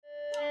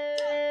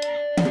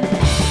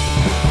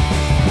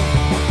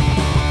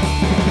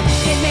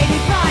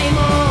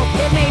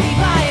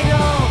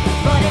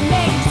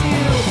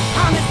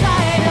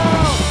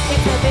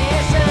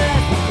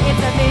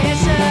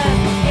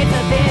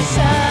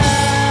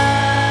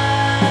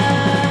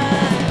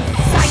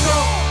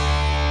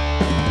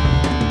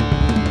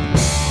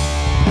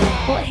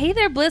Hey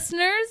there,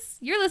 listeners.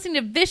 You're listening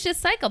to Vicious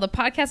Cycle, the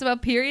podcast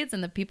about periods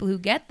and the people who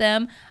get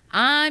them.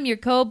 I'm your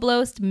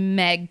co-blost,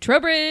 Meg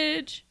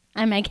Trowbridge.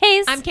 I'm Meg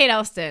Hayes. I'm Kate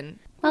Elston.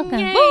 Welcome.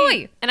 Yay.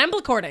 Boy! And I'm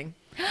Blacording.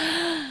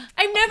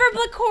 I'm never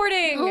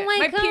Blacording. Oh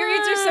my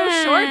periods are so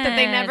short that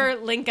they God. never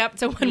link up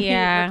to when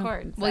Yeah. we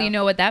record. Well, you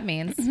know what that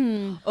means.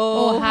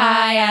 Oh,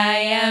 hi, I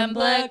am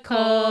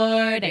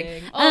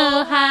Blacording.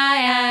 Oh,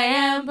 hi, I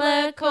am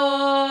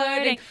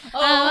Blacording.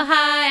 Oh,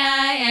 hi,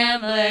 I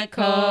am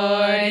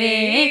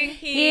Blacording.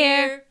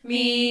 Hear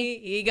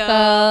me go.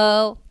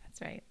 Go.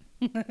 That's right.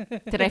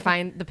 Did I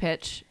find the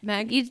pitch,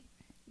 Meg?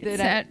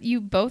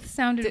 You both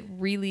sounded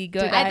really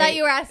good. Did I thought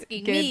you were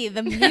asking Good. me,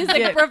 the music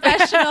Good.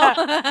 professional.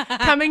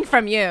 Coming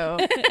from you.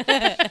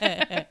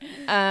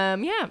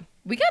 Yeah.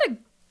 We got a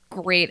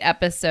great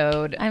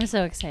episode. I'm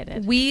so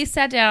excited. We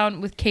sat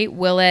down with Kate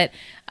Willett.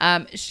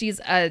 She's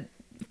a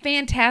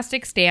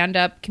fantastic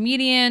stand-up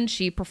comedian.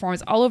 She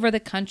performs all over the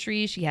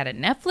country. She had a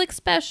Netflix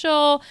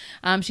special.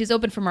 She's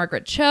open for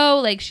Margaret Cho.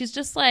 Like, she's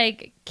just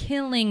like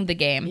killing the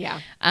game. Yeah.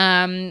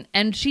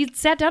 And she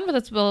sat down with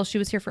us while she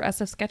was here for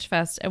SF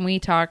Sketchfest, and we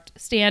talked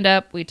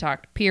stand-up. We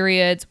talked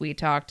periods. We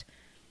talked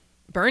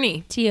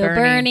Bernie. Tio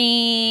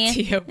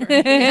Bernie.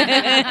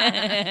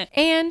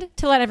 And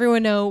to let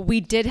everyone know,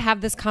 we did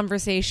have this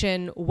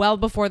conversation well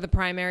before the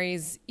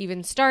primaries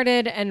even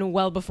started and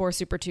well before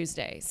Super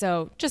Tuesday.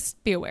 So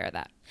just be aware of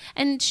that.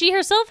 And she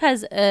herself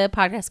has a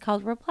podcast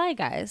called Reply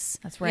Guys.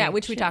 That's right. Yeah,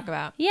 which we talk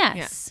about.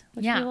 Yes.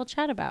 Which Yeah. we will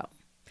chat about.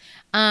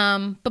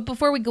 But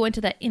before we go into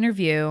that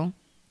interview,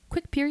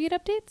 quick period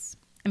updates.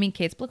 I mean,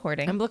 Kate's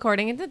Blacording. I'm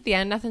Blacording, and at the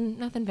end,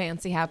 nothing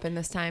fancy happened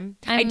this time.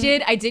 I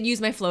did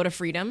use my Flow to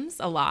Freedoms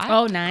a lot.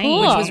 Oh, nice. Cool.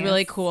 Which was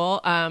really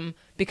cool.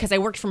 Because I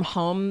worked from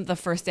home the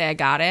first day I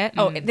got it.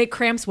 Oh, the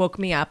cramps woke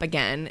me up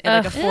again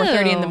at like a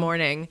 4:30 in the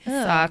morning.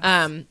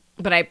 Sucks.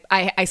 But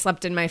I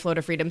slept in my Flow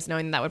to Freedoms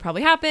knowing that would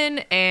probably happen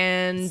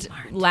and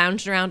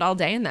lounged around all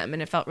day in them,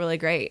 and it felt really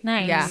great.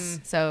 Nice. Yeah.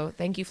 So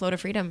thank you, Flow to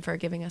Freedom, for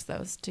giving us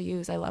those to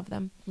use. I love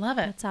them. Love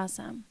it. That's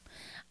awesome.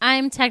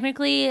 I'm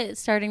technically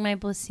starting my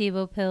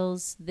placebo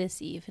pills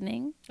this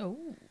evening. Oh.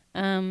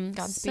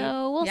 Godspeed.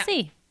 So we'll Yeah.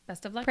 see.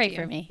 Best of luck Pray to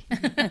for you. me.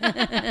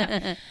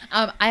 I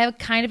have a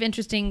kind of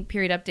interesting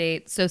period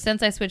update. So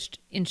since I switched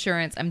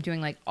insurance, I'm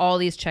doing like all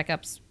these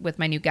checkups with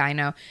my new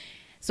gyno.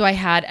 So I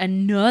had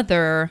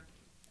another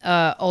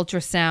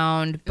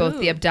ultrasound, both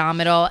the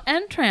abdominal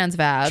and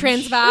transvag.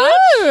 Transvag?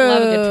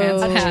 Love a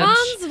good transvag.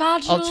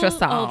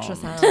 Transvaginal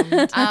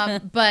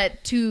ultrasound.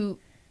 But to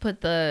put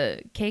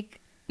the cake,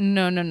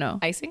 no.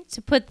 Icing?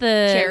 To put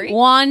the Cherry?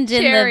 wand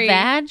in Cherry. the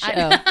vag.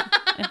 Oh,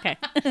 okay.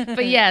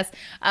 But yes,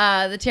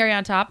 the cherry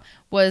on top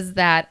was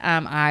that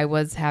I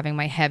was having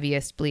my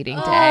heaviest bleeding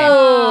day.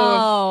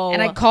 Oh.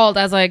 And I called.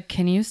 I was like,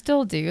 can you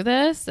still do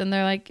this? And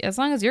they're like, as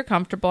long as you're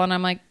comfortable. And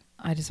I'm like,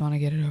 I just want to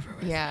get it over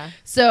with. Yeah.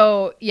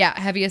 So, yeah,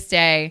 heaviest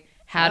day,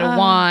 had a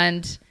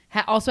wand,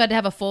 also had to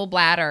have a full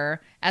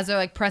bladder as they're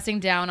like pressing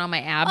down on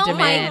my abdomen. Oh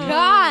my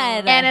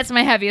God. And it's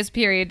my heaviest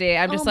period day.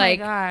 I'm just like,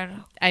 God.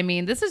 I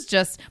mean, this is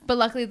just, but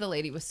luckily the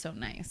lady was so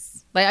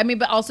nice. Like, I mean,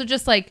 but also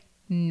just like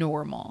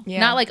normal. Yeah.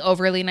 Not like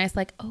overly nice,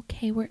 like,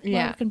 okay, we're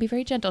going to be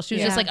very gentle. She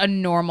was just Yeah. like a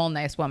normal,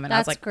 nice woman. I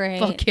was That's like, great.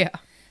 fuck yeah.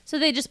 So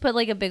they just put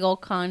like a big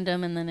old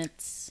condom and then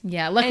it's...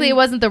 Yeah, luckily it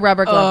wasn't the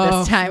rubber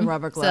glove this time.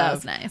 Rubber glove. So that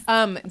was nice.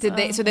 Did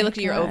they? So they looked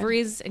at your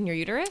ovaries and your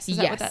uterus. Is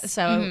that what Yes. that,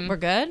 so we're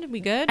good. We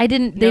good. They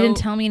didn't No-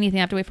 tell me anything.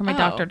 I have to wait for my Oh.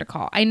 doctor to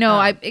call. I know.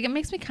 It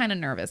makes me kind of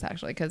nervous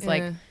actually because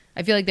like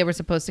I feel like they were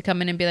supposed to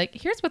come in and be like,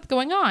 here's what's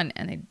going on,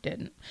 and they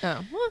didn't.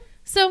 Oh, well,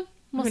 So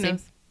we'll who see.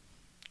 knows?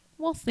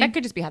 We'll see. That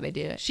could just be how they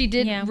do it. She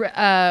did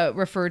Yeah.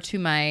 refer to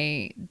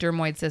my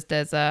dermoid cyst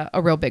as a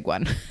real big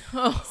one.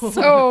 Oh,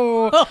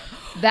 So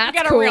that's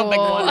got a cool. real big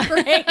one.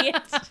 Great.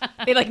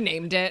 They like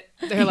named it.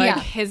 They're like,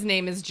 Yeah. his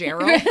name is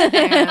Gerald,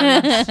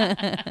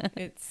 and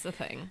it's a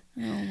thing.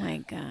 Oh my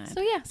God. So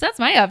yeah, so that's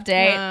my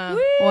update.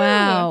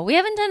 Wow. We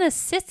haven't done a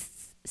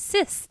cysts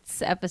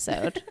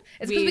episode.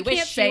 It's We because we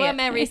can't wish say you a it.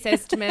 Merry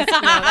Sistmas. No,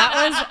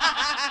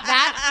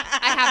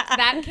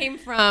 that came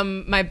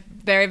from my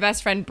very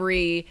best friend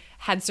Bree.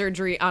 Had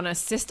surgery on a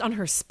cyst on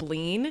her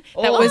spleen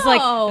that was like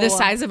the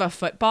size of a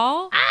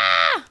football.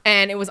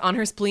 And it was on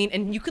her spleen,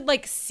 and you could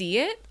like see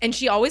it. And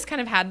she always kind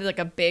of had like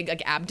a big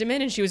like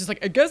abdomen, and she was just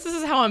like, I guess this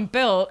is how I'm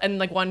built. And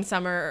like one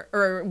summer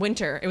or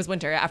winter, it was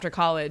winter after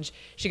college,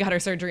 she got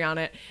her surgery on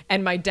it.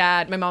 And my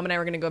mom and I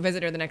were gonna go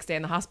visit her the next day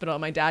in the hospital.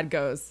 And my dad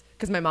goes,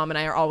 because my mom and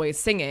I are always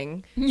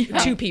singing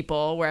to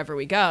people wherever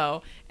we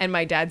go. And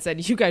my dad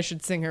said, you guys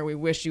should sing her "We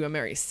Wish You a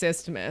Merry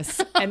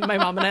Sistmas." And my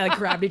mom and I like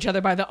grabbed each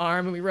other by the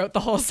arm, and we wrote the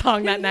whole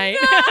song that night.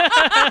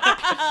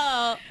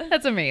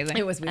 That's amazing.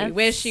 It was "We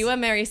wish you a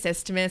Merry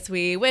Sistmas.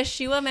 We wish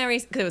you a Merry..."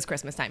 Because it was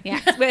Christmas time. Yeah.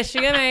 Wish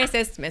you a Merry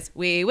Sistmas.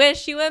 We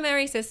wish you a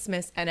Merry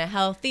Sistmas and a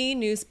healthy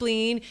new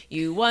spleen.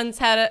 You once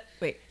had a...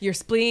 Wait. Your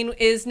spleen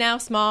is now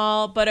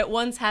small, but it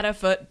once had a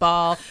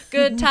football.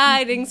 Good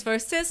tidings for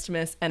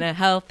Sistmas and a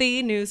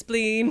healthy new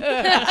spleen.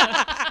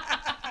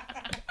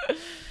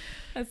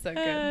 That's so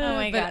good. Oh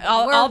my But God.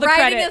 all We're the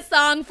writing credit- a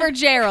song for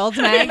Gerald,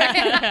 Meg.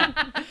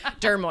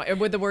 Dermoid,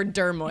 with the word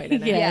dermoid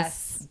in it.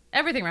 Yes.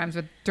 Everything rhymes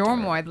with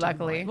Dormoid,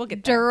 luckily. We'll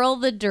get there. Durl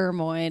the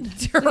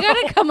Dermoid. We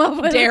gotta come up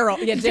with Daryl.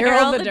 Yeah,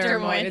 Daryl the Dermoid.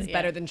 Dermoid is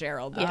better than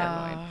Gerald the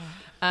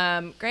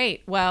Dermoid.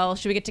 Great. Well,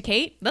 should we get to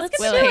Kate? Let's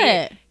Will do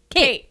it.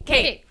 Kate.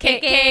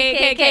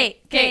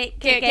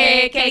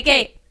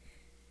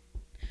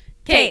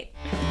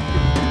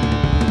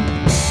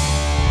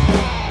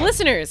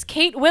 Listeners,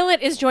 Kate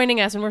Willett is joining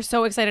us, and we're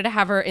so excited to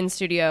have her in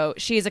studio.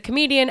 She is a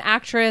comedian,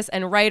 actress,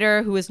 and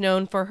writer who is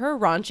known for her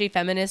raunchy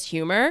feminist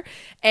humor.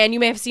 And you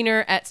may have seen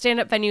her at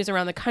stand-up venues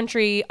around the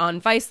country,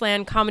 on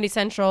Viceland, Comedy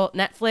Central,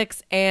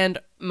 Netflix, and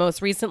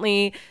most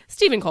recently,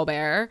 Stephen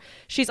Colbert.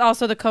 She's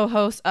also the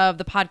co-host of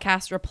the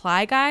podcast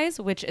Reply Guys,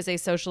 which is a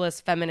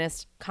socialist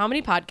feminist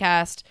comedy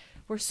podcast.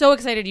 We're so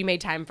excited you made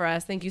time for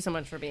us. Thank you so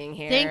much for being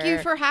here. Thank you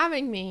for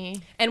having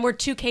me. And we're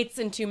 2 Kates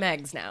and 2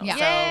 Megs now. Yeah.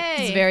 So. Yay.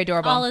 It's very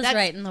adorable. All is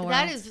right in the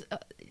world.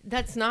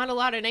 That's not a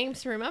lot of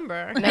names to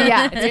remember.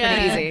 Yeah, It's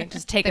pretty easy.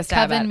 Just take a the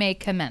stab at coven it. may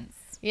commence.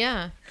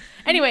 Yeah.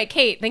 Anyway,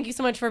 Kate, thank you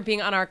so much for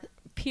being on our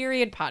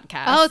period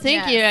podcast. Oh,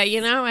 thank Yes. you.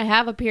 You know, I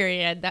have a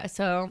period. That's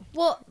so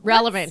Well,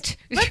 relevant.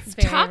 Let's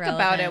Very talk about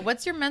relevant. it.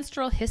 What's your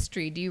menstrual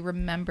history? Do you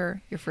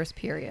remember your first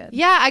period?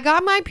 Yeah, I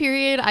got my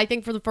period, I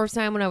think, for the first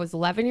time when I was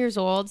 11 years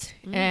old.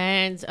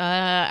 And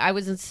I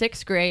was in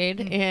 6th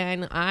grade.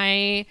 And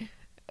I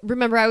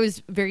remember I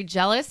was very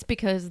jealous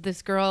because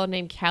this girl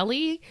named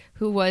Kelly,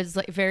 who was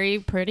like very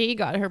pretty,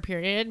 got her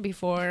period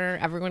before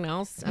everyone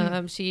else.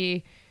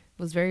 She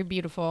was very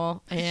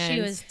beautiful. And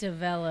She was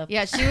developed.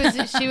 yeah,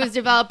 she was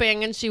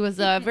developing, and she was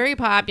very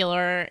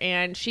popular,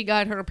 and she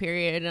got her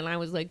period, and I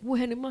was like,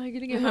 when am I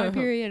gonna get my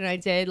period? And I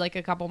did, like,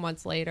 a couple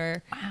months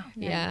later. Wow.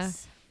 Yeah.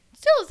 Nice.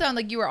 Still sound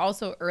like you were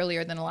also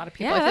earlier than a lot of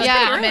people. Yeah, I feel like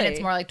that's for men early.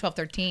 it's more like 12,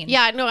 13.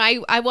 Yeah, no,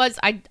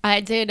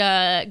 I did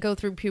go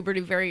through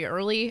puberty very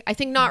early. I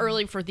think not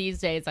early for these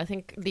days. I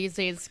think these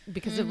days,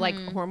 because of like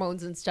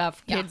hormones and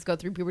stuff, Yeah. kids go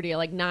through puberty at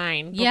like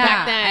 9. But Yeah,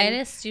 back then, I had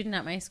a student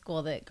at my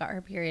school that got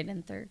her period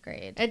in 3rd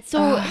grade. it's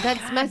so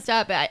that's messed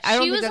up. I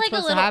don't She think was that's like a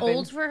supposed to little happen.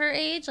 old for her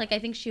age. Like I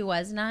think she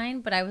was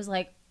 9, but I was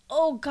like,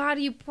 oh God,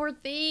 you poor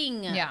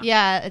thing. Yeah.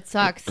 Yeah, it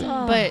sucks.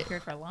 But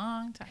Period for a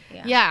long time.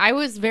 yeah, I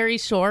was very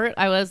short.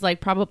 I was like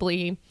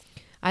probably,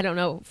 I don't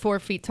know, 4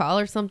 feet tall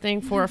or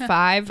something, 4 or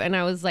 5, and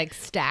I was like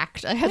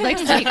stacked. I had like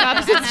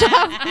C-cups and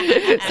stuff,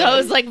 so it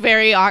was like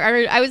very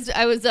awkward. I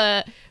was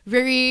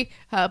very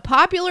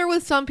popular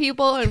with some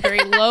people and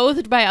very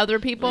loathed by other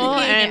people,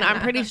 and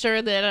I'm pretty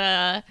sure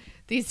that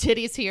these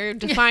titties here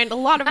defined a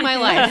lot of my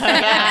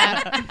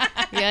life.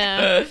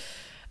 Yeah.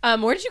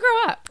 Where did you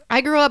grow up? I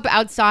grew up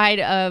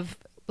outside of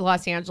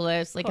Los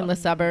Angeles, like in the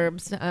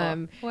suburbs.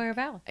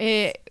 Whereabouts?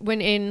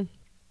 When in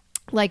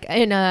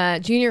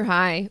junior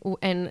high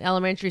and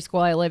elementary school,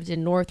 I lived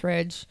in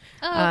Northridge.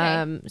 Oh,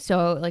 okay.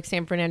 So like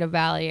San Fernando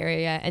Valley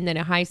area, and then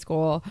in high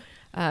school,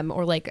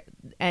 or like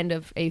end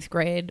of 8th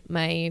grade,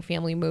 my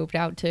family moved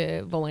out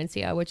to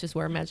Valencia, which is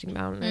where Magic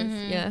Mountain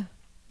is. Yeah.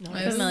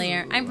 I'm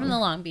familiar. I'm from the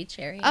Long Beach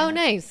area. Oh,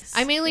 nice.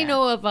 I mainly Yeah.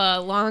 know of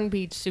Long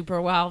Beach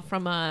super well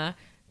from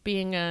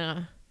being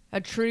a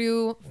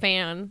true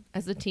fan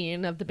as a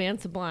teen of the band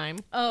Sublime.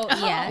 Oh,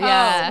 yeah.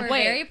 Yeah. We're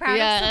Wait, very proud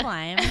yeah. of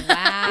Sublime.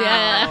 Wow.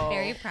 Yeah.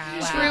 Very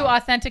proud. True,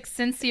 authentic,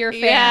 sincere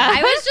fan. Yeah.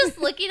 I was just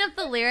looking up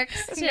the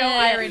lyrics to No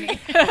irony.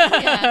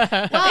 Yeah.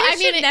 Well, I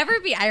mean, it never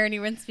be irony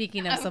when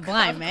speaking of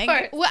Sublime, Meg.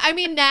 Well, I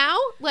mean, now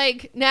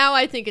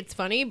I think it's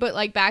funny, but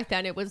like back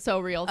then it was so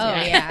real to Oh,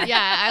 me. yeah.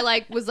 Yeah.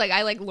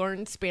 I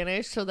learned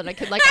Spanish so that I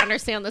could like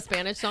understand the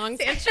Spanish songs.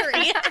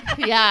 Santeria.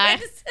 Yeah.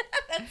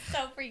 That's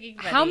so freaking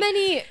funny. How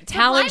many Sublime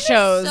talent is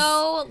shows?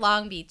 so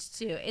Long Beach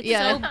too. It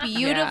Yeah. so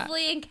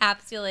beautifully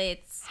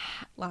encapsulates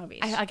Long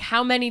Beach. Like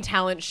how many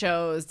talent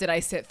shows did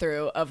I sit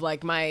through of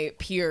like my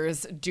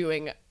peers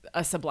doing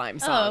a Sublime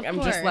song? of I'm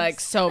just course. like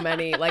so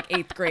many like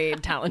 8th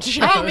grade talent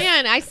shows. Oh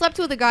man, I slept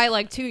with a guy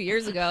like 2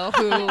 years ago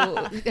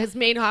who his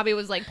main hobby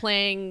was like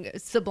playing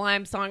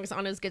Sublime songs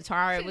on his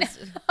guitar. It was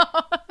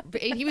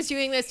he was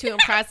doing this to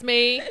impress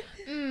me.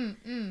 And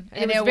was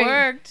it very-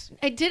 worked.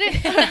 I didn't.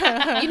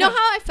 You know how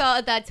I felt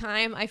at that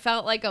time? I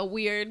felt like a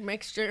weird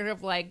mixture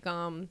of like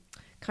kind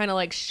of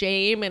like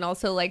shame and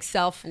also like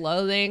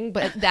self-loathing,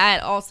 but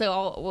that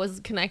also was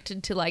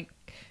connected to like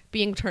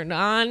being turned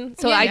on.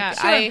 So Yeah, I yeah.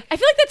 I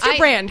feel like that's your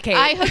brand, Kate.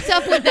 I hooked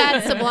up with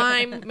that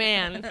Sublime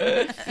man.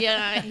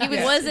 Yeah, he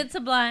Was it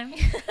Sublime?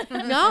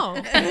 no,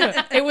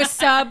 it was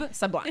Sublime.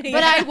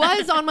 but I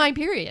was on my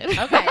period.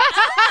 Okay.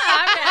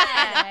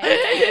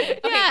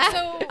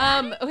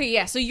 Yeah. Okay,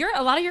 yeah. So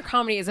a lot of your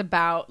comedy is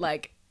about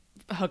like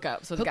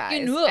hookups with guys,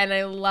 Hooking up. and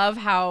I love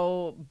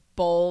how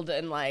bold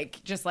and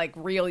like just like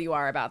real you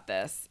are about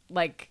this.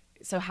 Like,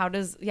 so how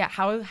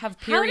have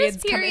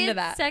periods come into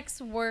that? Sex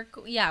work?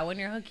 Yeah, when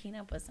you're hooking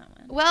up with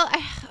someone. Well,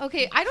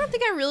 I don't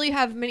think I really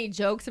have many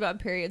jokes about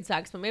period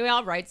sex, but maybe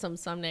I'll write some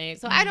someday.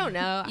 So I don't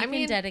know. You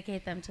can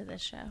dedicate them to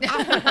this show.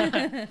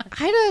 I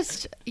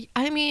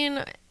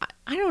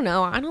don't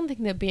know. I don't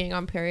think that being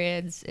on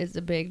periods is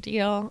a big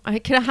deal.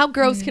 How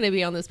gross can it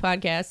be on this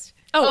podcast?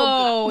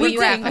 Oh, we you did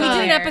wrap it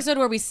an up. episode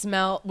where we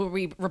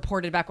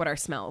reported back what our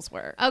smells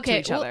were to Okay.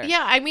 each Well, other.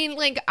 yeah. I mean,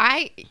 like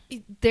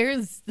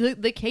there's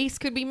the case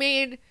could be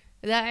made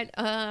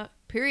that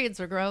periods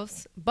are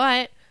gross,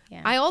 but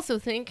Yeah. I also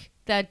think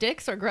that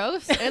dicks are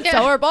gross, and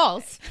so are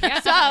balls. So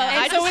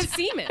And so is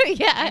semen.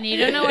 yeah, And you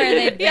don't know where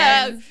they've been.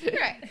 yeah,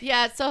 Right.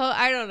 yeah. So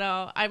I don't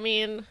know. I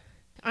mean,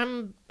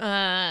 I'm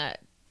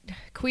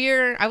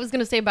queer. I was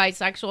gonna say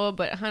bisexual,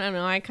 but I don't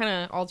know. I kind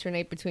of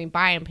alternate between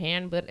bi and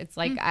pan. But it's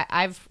like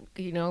I've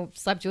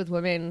slept with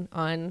women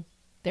on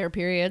their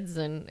periods,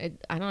 and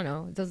I don't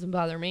know. It doesn't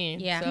bother me.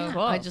 Yeah. So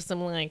Cool. I just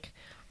am like,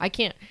 I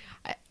can't.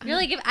 You're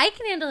like, if I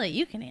can handle it,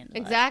 you can handle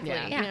Exactly.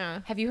 Yeah. Yeah.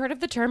 Have you heard of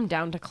the term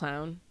down to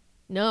clown?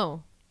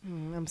 No.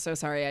 I'm so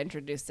sorry I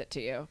introduced it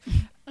to you.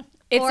 it.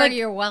 It's Or like,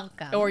 you're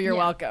welcome. or you're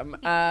welcome.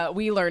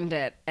 We learned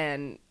it,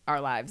 and our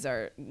lives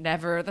are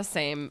never the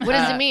same. What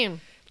does it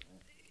mean?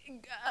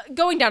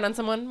 Going down on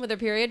someone with a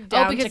period,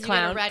 down because to you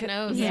clown. got a red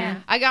nose. Yeah.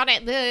 I got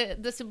it.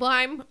 The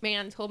Sublime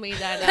man told me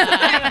that.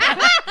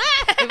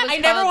 It was I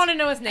never called- want to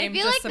know his I name.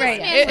 feel just like so this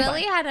that- man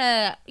really had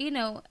a, you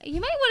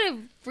might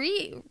want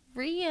to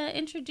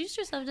reintroduce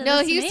yourself to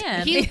No, this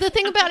man. he's the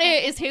thing about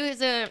it is he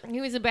was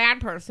a bad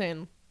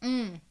person.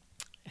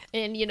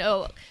 And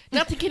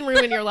nothing can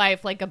ruin your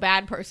life like a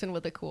bad person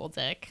with a cool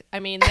dick. I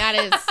mean, that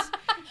is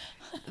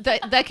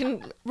that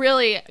can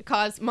really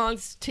cause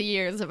months to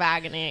years of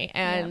agony.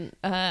 And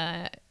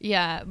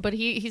but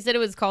he said it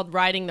was called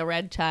riding the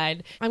red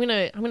tide. I'm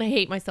gonna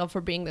hate myself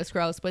for being this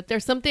gross, but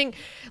there's something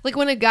like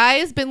when a guy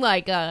has been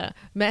like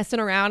messing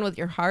around with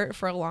your heart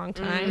for a long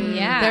time.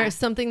 Yeah. There's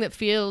something that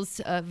feels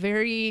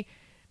very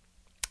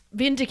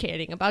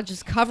vindicating about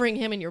just covering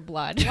him in your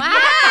blood.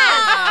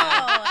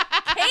 Wow.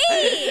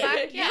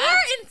 Kate, you're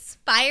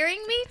inspiring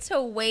me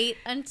to wait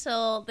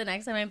until the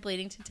next time I'm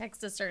bleeding to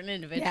text a certain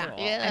individual.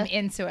 Yeah. I'm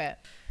into it.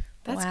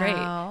 That's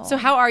Wow. great. So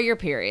how are your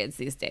periods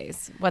these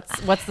days?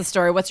 What's the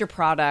story? What's your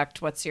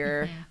product? What's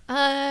your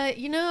I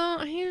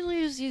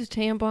usually just use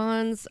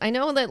tampons. I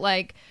know that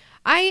like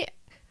I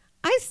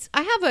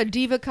have a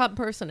diva cup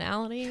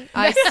personality.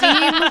 I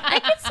I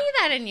can see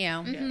that in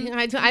you.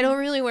 I don't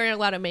really wear a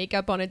lot of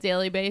makeup on a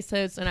daily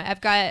basis, and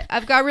I've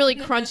got really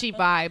crunchy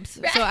vibes.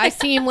 So I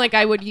seem like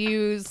I would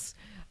use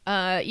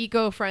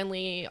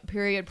eco-friendly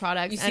period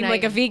products. you seem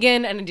like a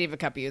vegan and a Diva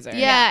Cup user.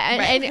 Yeah,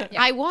 and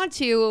I want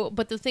to,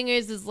 but the thing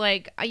is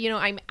like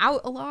I'm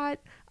out a lot.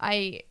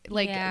 I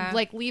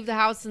like leave the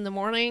house in the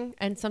morning,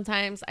 and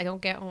sometimes I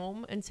don't get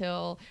home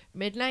until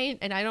midnight,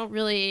 and I don't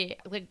really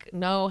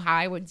know how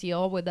I would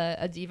deal with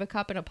a Diva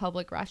Cup in a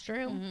public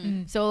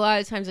restroom. So a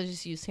lot of times I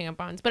just use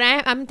tampons. But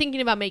I'm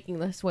thinking about making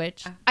the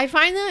switch. I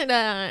find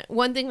that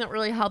one thing that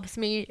really helps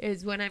me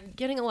is when I'm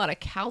getting a lot of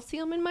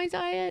calcium in my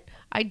diet,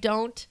 I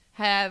don't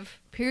have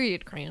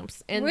period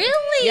cramps. And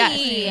Really?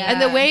 Yes.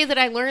 And the way that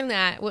I learned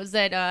that was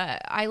that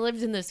I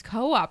lived in this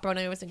co-op when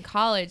I was in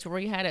college where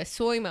we had a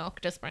soy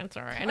milk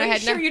dispenser, and I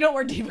had you don't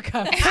wear Diva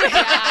Cups?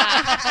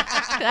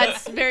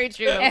 That's very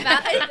true.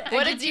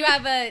 What did you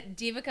have a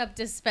Diva Cup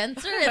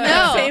dispenser in No,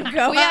 the same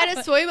co-op? we had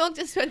a soy milk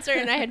dispenser,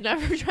 and I had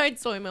never tried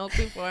soy milk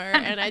before,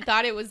 and I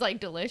thought it was like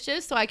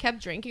delicious, so I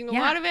kept drinking a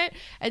lot of it.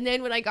 And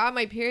then when I got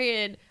my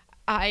period,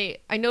 I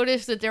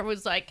noticed that there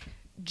was like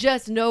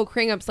just no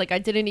cramps. Like I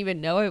didn't even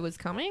know it was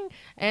coming.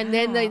 And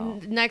then the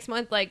next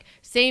month, like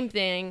same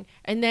thing.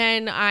 And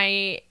then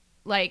I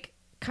like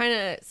kind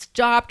of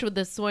stopped with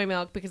the soy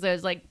milk because I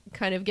was like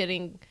kind of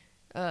getting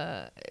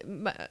I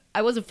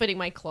wasn't fitting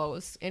my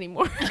clothes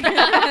anymore. And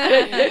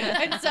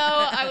so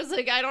I was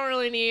like, I don't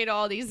really need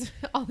all this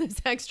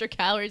extra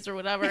calories or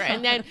whatever.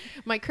 And then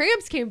my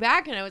cramps came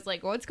back, and I was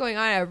like, what's going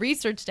on? I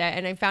researched it,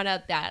 and I found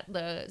out that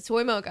the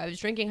soy milk I was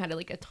drinking had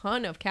like a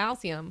ton of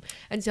calcium.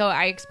 And so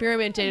I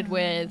experimented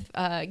with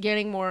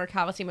getting more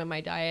calcium in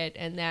my diet,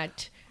 and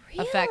that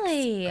affects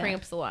Really?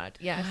 cramps a lot.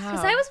 Yes.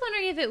 Because I was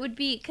wondering if it would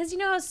be, because you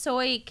know how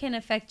soy can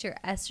affect your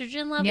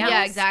estrogen levels?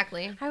 Yeah,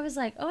 exactly. I was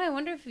like, oh, I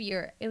wonder if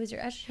it was your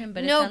estrogen,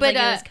 but it No, sounds but,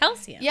 like it was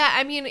calcium. Yeah,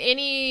 I mean,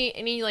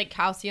 any like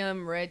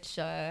calcium rich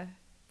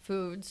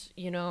foods,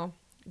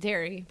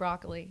 dairy,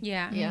 broccoli.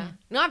 Yeah. Yeah.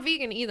 Not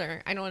vegan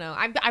either. I don't know.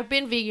 I've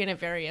been vegan at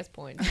various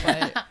points,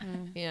 but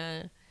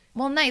yeah.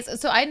 Well, nice.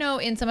 So I know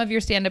in some of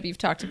your stand-up you've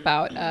talked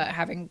about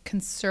having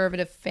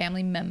conservative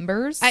family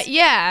members.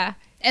 Yeah.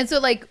 And so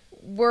like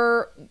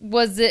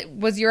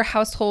was your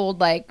household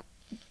like,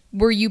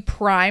 were you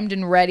primed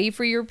and ready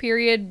for your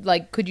period?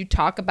 Like, could you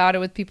talk about it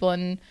with people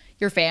in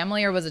your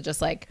family, or was it just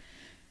like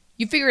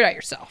you figured it out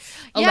yourself?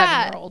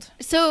 11-year-old.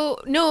 So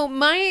no,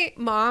 my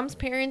mom's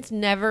parents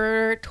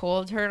never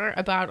told her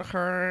about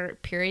her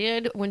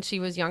period when she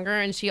was younger,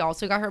 and she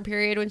also got her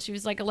period when she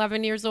was like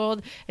 11 years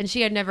old, and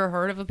she had never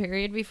heard of a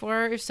period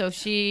before, so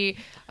she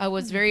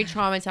was very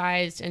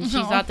traumatized, and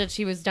she thought that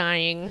she was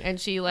dying, and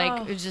she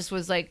just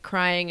was like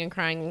crying and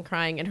crying and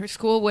crying, and her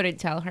school wouldn't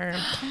tell her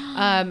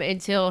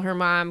until her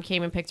mom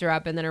came and picked her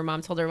up, and then her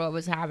mom told her what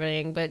was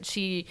happening. But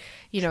she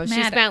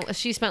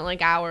spent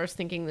like hours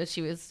thinking that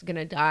she was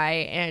gonna die,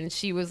 and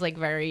she was like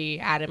very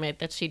adamant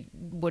that she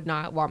would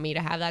not want me to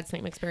have that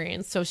same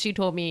experience. So she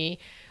told me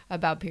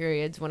about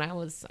periods when I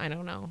was, I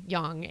don't know,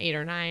 young, 8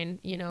 or 9,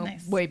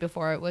 Nice. way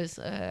before it was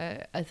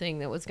a thing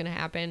that was going to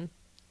happen.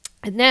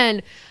 And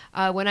then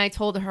when I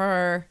told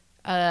her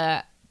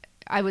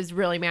I was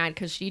really mad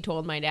because she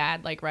told my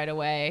dad like right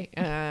away,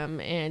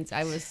 and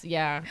I was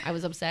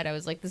upset. I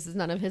was like, this is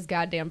none of his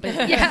goddamn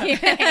business. Yeah. I mean,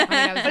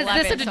 I was What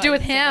does this 11, have to so do I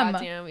with was like, him?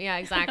 goddamn. Yeah,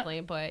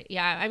 exactly. But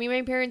yeah, I mean,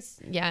 my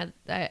parents,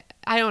 I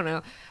don't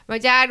know. My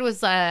dad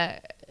was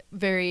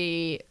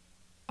very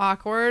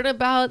awkward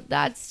about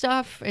that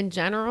stuff in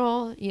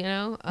general,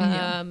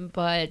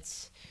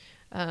 but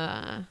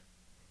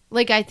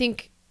like I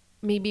think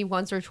maybe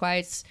once or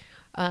twice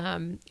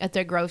at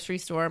the grocery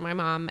store, my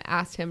mom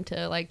asked him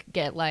to like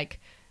get like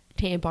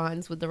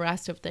tampons with the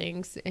rest of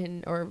things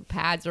or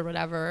pads or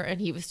whatever,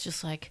 and he was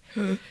just like,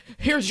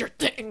 here's your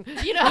thing,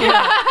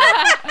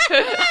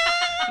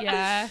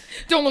 yeah.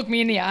 Don't look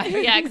me in the eye.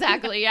 Yeah,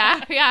 exactly.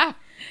 Yeah.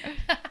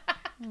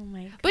 Oh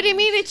my god. But I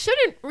mean, it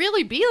shouldn't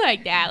really be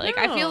like that. Like,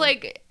 I feel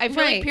like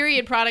Right.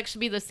 period products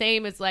should be the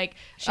same as like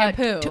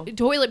Shampoo.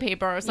 toilet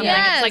paper or something.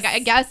 Yes. It's like, I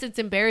guess it's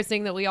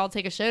embarrassing that we all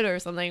take a shit or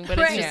something, but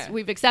Right. it's just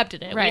we've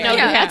accepted it. Right. We know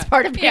Yeah. that that's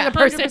part of being a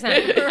person.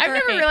 100%. I've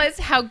never realized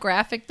how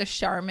graphic the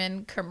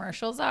Charmin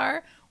commercials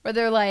are, where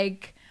they're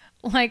like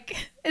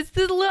it's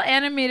the little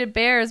animated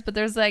bears, but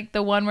there's like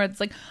the one where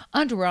it's like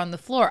underwear on the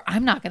floor.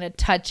 I'm not gonna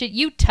touch it.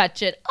 You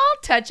touch it.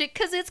 I'll touch it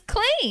because it's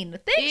clean.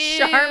 Thanks,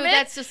 Ew, Charmin.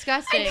 that's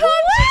disgusting.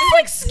 It's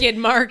like skid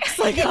marks.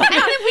 Like, And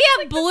then we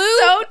have blue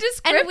so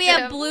descriptive. and we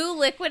have blue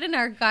liquid in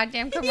our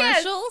goddamn commercials.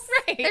 Yes,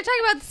 right. They're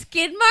talking about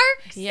skid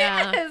marks.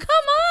 Yeah.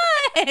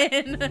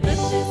 Yes. Come on.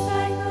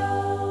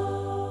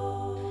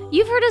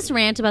 You've heard us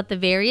rant about the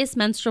various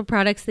menstrual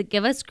products that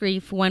give us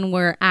grief when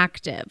we're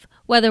active,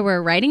 whether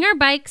we're riding our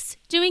bikes,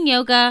 doing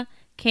yoga,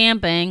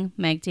 camping,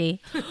 Meg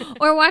T,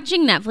 or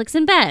watching Netflix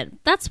in bed.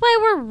 That's why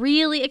we're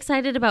really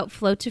excited about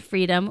Flow to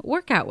Freedom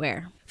workout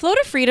wear. Flow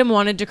to Freedom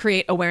wanted to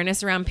create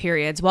awareness around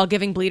periods while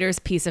giving bleeders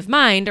peace of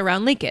mind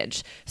around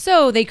leakage.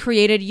 So they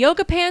created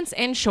yoga pants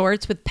and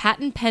shorts with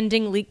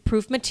patent-pending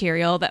leak-proof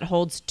material that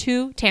holds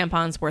 2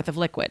 tampons worth of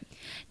liquid.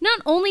 Not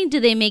only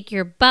do they make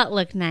your butt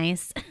look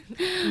nice,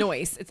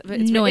 Noise. It's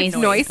noise.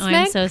 noise, Oh, I'm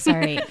Meg? so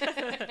sorry.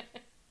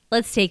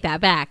 Let's take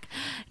that back.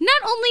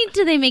 Not only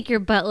do they make your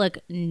butt look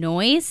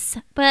nice,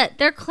 but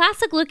their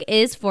classic look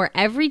is for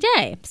every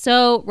day.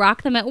 So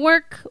rock them at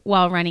work,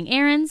 while running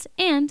errands,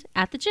 and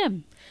at the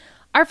gym.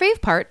 Our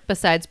fave part,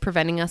 besides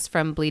preventing us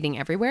from bleeding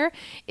everywhere,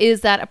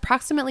 is that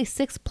approximately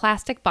 6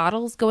 plastic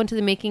bottles go into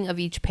the making of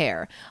each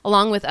pair,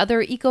 along with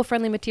other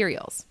eco-friendly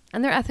materials.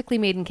 And they're ethically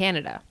made in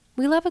Canada.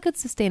 We love a good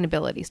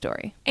sustainability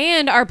story.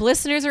 And our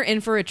listeners are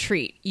in for a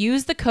treat.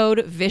 Use the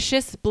code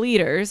Vicious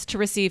Bleeders to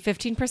receive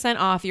 15%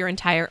 off your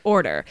entire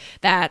order.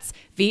 That's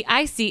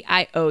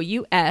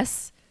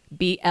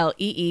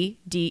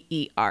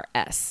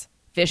VICIOUSBLEEDERS.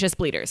 Vicious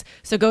Bleeders.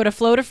 So go to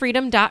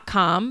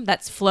flowtofreedom.com.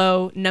 That's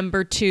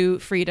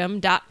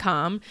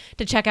flow2freedom.com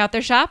to check out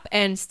their shop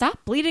and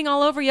stop bleeding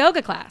all over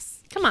yoga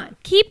class. Come on.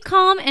 Keep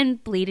calm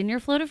and bleed in your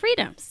flow to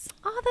freedoms.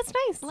 Oh, that's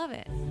nice. Love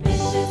it.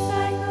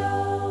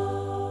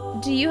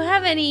 Do you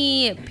have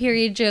any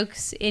period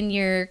jokes in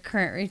your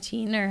current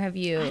routine, or have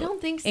you I don't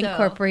think so.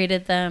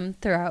 incorporated them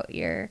throughout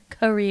your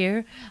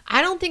career?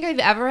 I don't think I've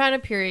ever had a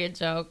period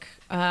joke.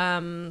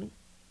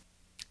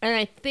 And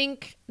I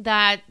think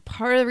that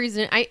part of the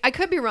reason, I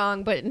could be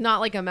wrong, but not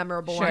like a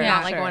memorable one, Yeah,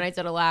 not like sure. one I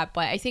did a lot.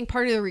 But I think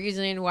part of the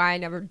reason why I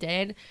never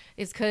did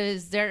is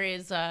because there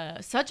is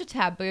such a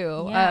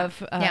taboo Yeah.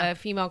 of Yeah.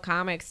 female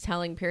comics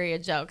telling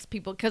period jokes.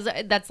 People, because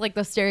that's like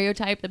the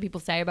stereotype that people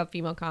say about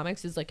female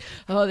comics is like,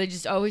 oh, they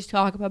just always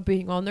talk about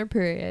being on their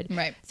period.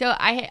 Right. So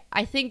I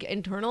think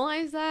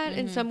internalized that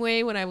in some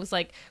way when I was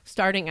like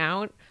starting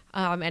out,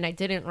 and I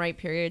didn't write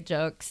period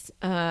jokes.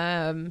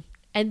 And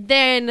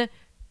then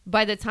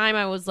by the time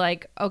I was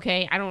like,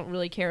 okay, I don't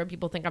really care what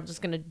people think. I'm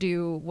just going to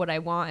do what I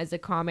want as a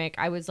comic.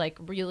 I was like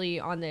really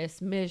on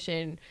this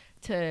mission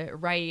to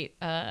write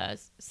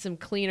some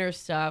cleaner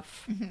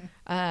stuff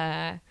so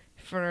I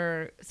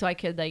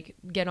could like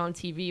get on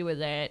TV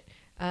with it.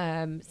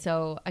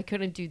 So I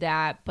couldn't do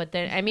that. But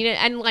then, I mean,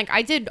 and like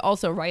I did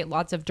also write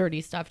lots of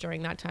dirty stuff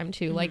during that time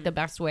too. Like the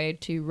best way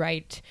to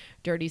write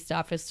dirty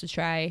stuff is to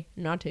try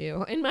not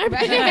to, in my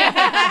opinion.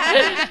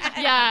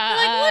 Yeah.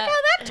 Like, look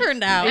how that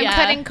turned out. I'm Yeah.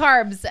 cutting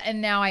carbs,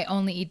 and now I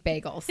only eat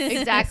bagels.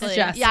 Exactly. It's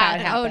just how it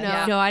Oh happens. no,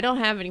 Yeah. no, I don't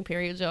have any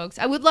period jokes.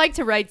 I would like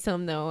to write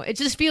some though. It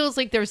just feels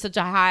like there's such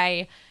a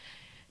high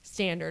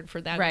standard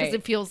for that because Right.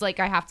 it feels like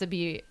I have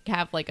to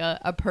have like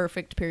a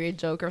perfect period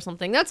joke or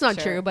something. That's not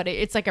Sure. true, but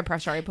it's like a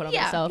pressure I put on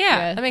Yeah. myself.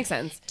 Yeah, that makes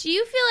sense. Do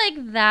you feel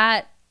like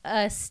that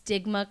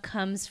stigma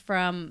comes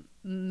from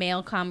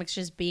male comics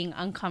just being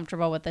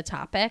uncomfortable with the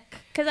topic?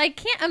 Because I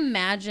can't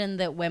imagine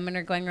that women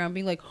are going around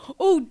being like,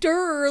 oh,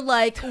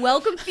 like,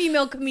 welcome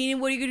female comedian.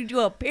 What are you going to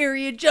do, a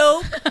period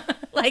joke?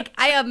 Like,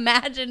 I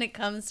imagine it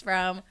comes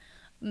from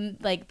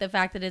like the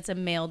fact that it's a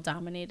male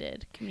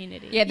dominated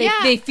community. Yeah,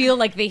 they feel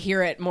like they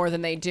hear it more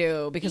than they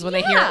do because when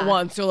they hear Yeah. it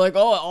once, they're like,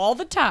 oh, all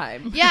the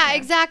time. Yeah,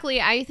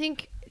 exactly. I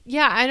think,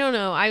 I don't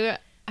know. I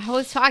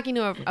was talking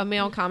to a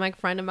male comic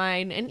friend of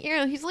mine, and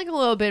he's like a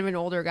little bit of an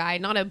older guy,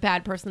 not a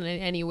bad person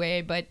in any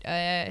way, but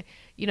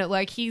you know,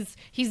 like he's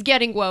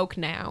getting woke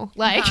now.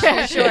 Like,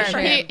 Sure.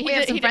 he- We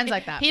have some he- friends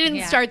like that. He didn't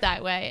Yeah. start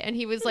that way, and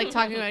he was like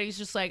talking about. He's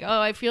just like,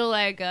 oh, I feel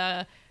like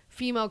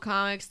female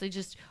comics, they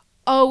just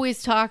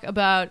always talk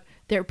about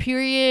their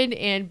period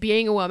and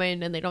being a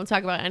woman, and they don't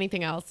talk about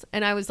anything else.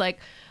 And I was like,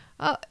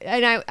 oh,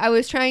 and I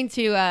was trying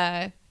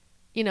to,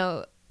 you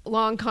know,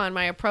 long con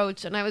my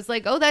approach, and I was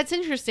like, oh, that's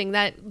interesting.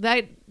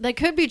 That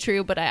could be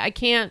true, but I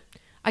can't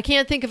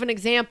think of an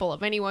example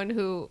of anyone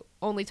who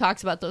only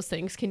talks about those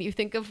things. Can you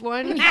think of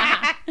one?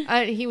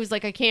 He was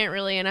like, I can't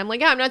really. And I'm like,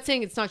 yeah, I'm not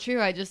saying it's not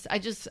true.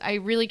 I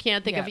really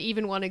can't think of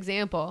even one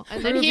example.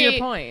 And Prove your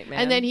point, man.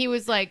 And then he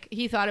was like,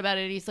 he thought about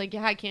it. He's like,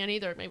 yeah, I can't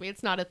either. Maybe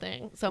it's not a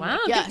thing. So I'm Wow,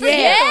 like, good yes.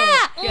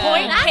 for you. Yeah.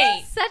 Point That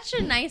Kate. is such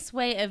a nice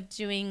way of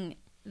doing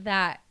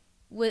that,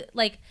 with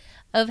like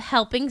of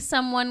helping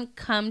someone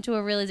come to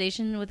a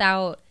realization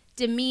without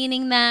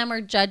demeaning them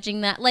or judging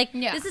that. Like,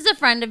 Yeah. this is a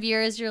friend of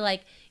yours. You're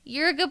like,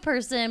 you're a good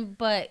person,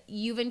 but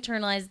you've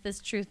internalized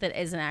this truth that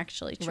isn't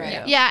actually true.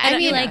 Right. Yeah, And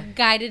and you I- like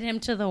guided him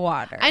to the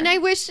water. And I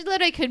wish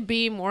that I could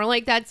be more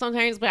like that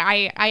sometimes, but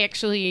I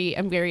actually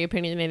am very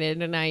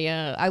opinionated, and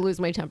I lose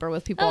my temper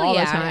with people all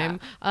the time,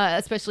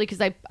 especially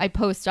because I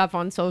post stuff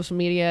on social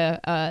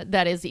media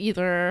that is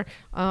either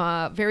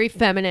very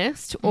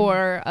feminist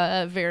or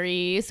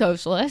very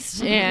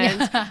socialist,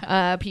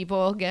 and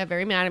people get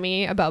very mad at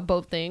me about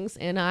both things,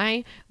 and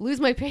I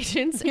lose my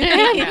patience and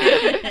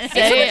It's so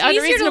say much easier to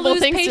unreasonable lose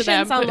things to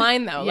patience them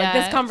online, though. Yeah, Like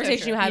this for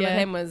conversation you sure. had with Yeah.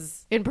 him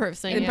was in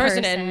person. in yeah.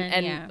 person person,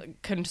 and yeah.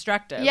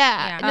 constructive.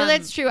 Yeah, Yeah. no,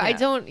 that's true. I yeah.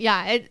 don't.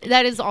 Yeah,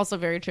 that is also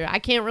very true. I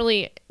can't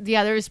really.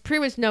 Yeah, there's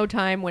pretty much no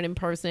time when in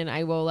person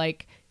I will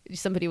like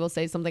somebody will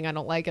say something I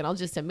don't like, and I'll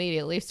just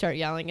immediately start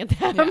yelling at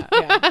them.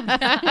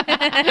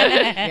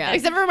 Yeah.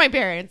 Except for my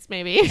parents,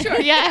 maybe. Sure.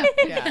 Yeah.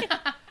 Yeah.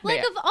 like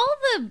Yeah. of all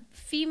the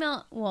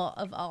female,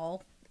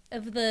 well,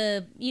 of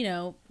the, you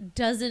know,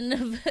 dozen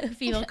of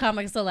female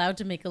comics allowed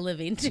to make a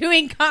living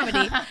doing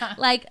comedy,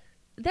 like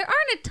there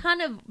aren't a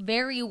ton of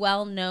very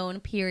well-known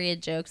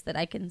period jokes that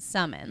I can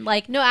summon.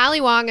 Like, No,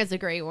 Ali Wong is a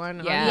great one.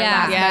 on Yeah. the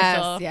last Yes.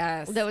 special.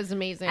 Yes. That was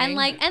amazing. and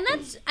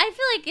that's, I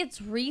feel like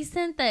it's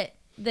recent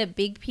that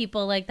big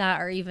people like that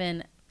are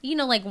even, you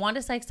know, like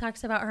Wanda Sykes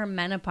talks about her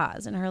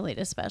menopause in her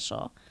latest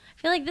special.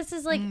 I feel like this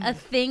is like a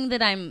thing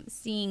that I'm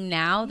seeing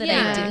now that I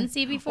Yeah. didn't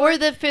see before. or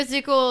the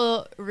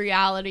physical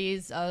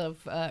realities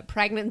of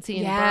pregnancy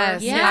and Yes.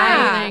 birth. Yeah.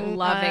 and everything.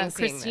 Loving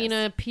seeing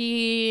Christina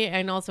P.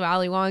 and also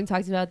Ali Wong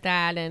talks about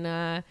that, and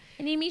and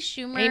Amy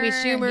Schumer. Amy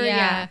Schumer,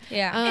 yeah.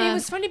 And it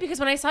was funny because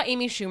when I saw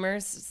Amy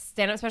Schumer's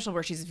stand-up special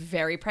where she's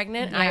very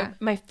pregnant, Yeah.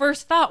 my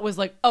first thought was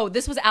like, oh,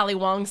 this was Ali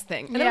Wong's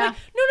thing. And then I'm Yeah. like,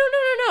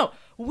 no.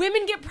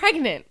 Women get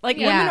pregnant. Like,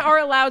 Yeah. women are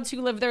allowed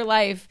to live their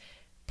life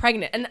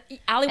pregnant. And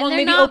Ali Wong they're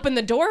maybe not- opened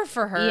the door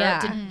for her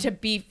Yeah. to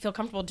feel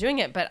comfortable doing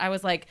it. But I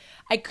was like,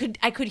 I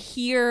could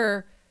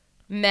hear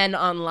men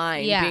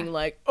online Yeah. being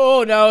like,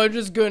 oh, no, I'm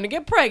just going to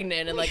get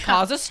pregnant and like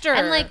cause a stir.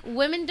 And like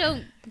women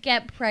don't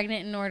get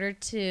pregnant in order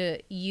to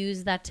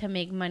use that to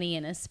make money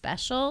in a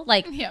special.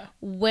 Like Yeah.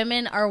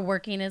 women are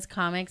working as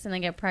comics and they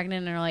get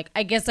pregnant and are like,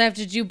 I guess I have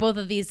to do both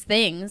of these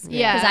things.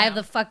 Yeah. Because I have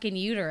the fucking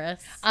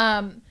uterus.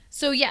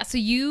 So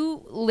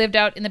you lived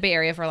out in the Bay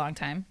Area for a long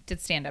time, did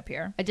stand up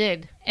here, I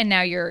did. and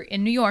now you're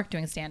in New York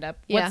doing stand up.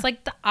 Yeah. What's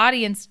like the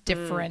audience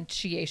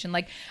differentiation?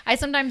 Like I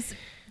sometimes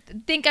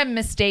think I'm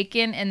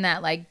mistaken in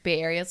that like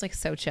Bay Area is like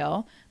so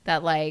chill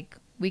that like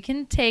we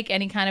can take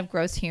any kind of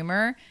gross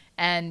humor,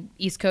 and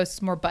East Coast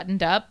is more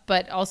buttoned up,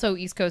 but also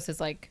East Coast is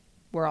like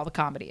where all the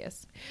comedy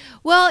is.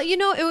 Well, you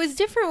know, it was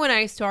different when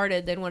I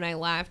started than when I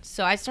left.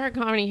 So I started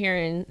comedy here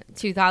in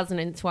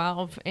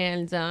 2012,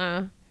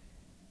 and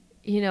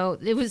you know,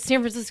 it was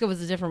San Francisco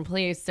was a different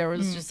place. There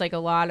was just like a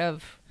lot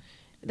of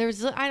there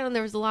was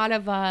a lot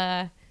of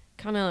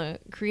kind of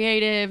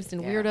creatives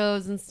and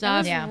weirdos and That stuff.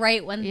 was Yeah.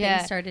 right when Yeah.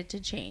 things started to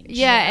change.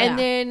 Yeah, and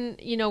then,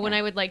 you know, when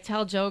I would like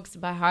tell jokes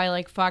about how I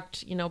like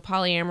fucked, you know,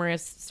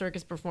 polyamorous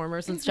circus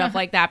performers and stuff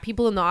like that,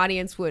 people in the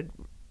audience would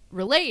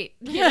relate.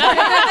 You know?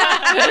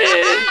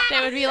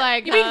 They would be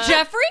like, you mean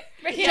Jeffrey?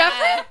 Yeah.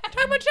 Jeffrey?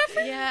 Talking about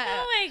Jeffrey? Yeah.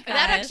 Oh my gosh.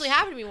 That actually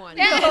happened to me once.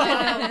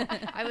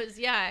 I was,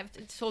 I've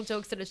told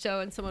jokes at a show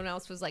and someone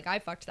else was like, I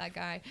fucked that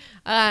guy.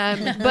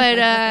 But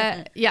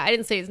I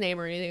didn't say his name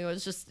or anything.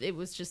 It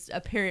was just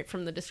apparent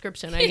from the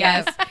description, I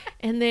guess.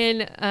 And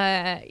then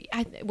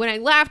when I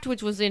left,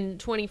 which was in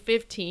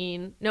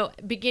 2015,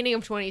 beginning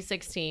of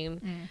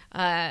 2016,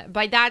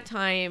 by that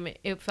time,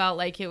 it felt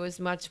like it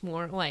was much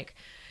more like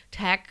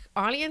tech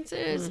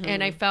audiences.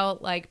 And I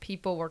felt like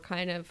people were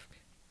kind of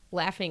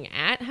laughing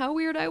at how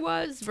weird I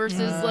was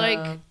versus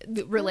like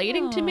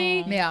relating to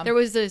me. Yeah. There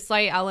was a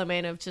slight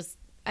element of just,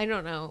 I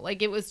don't know,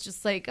 like it was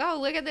just like, oh,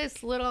 look at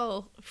this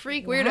little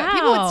freak weirdo. Wow.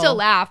 People would still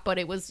laugh, but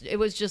it was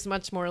just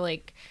much more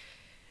like,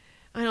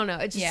 I don't know.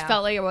 It just Yeah.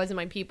 felt like it wasn't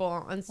my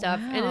people and stuff.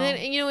 Wow. And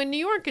then, you know, in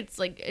New York, it's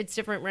like, it's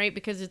different, right?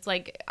 Because it's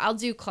like, I'll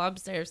do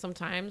clubs there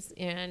sometimes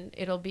and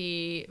it'll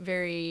be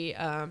very,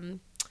 how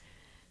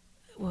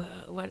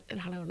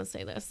do I want to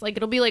say this? Like,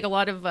 it'll be like a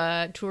lot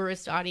of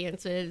tourist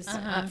audiences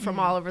from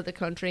all over the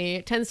country.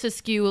 It tends to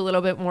skew a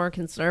little bit more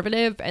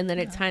conservative, and then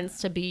it tends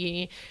to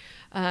be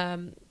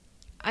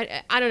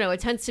I don't know. It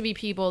tends to be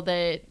people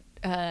that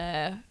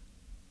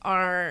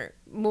are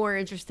more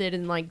interested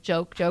in like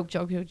joke.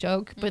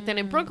 But then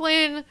in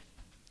Brooklyn,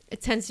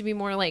 it tends to be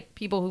more like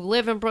people who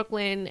live in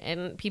Brooklyn,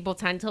 and people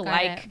tend to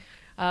like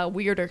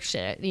weirder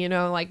shit, you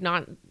know, like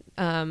not,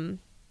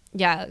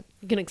 yeah,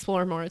 you can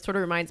explore more. It sort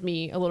of reminds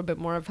me a little bit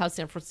more of how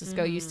San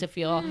Francisco used to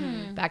feel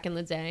back in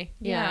the day.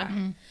 Yeah.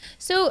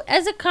 So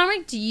as a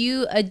comic, do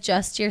you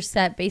adjust your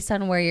set based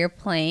on where you're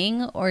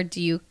playing, or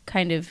do you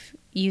kind of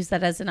use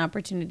that as an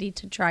opportunity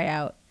to try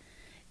out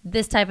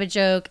this type of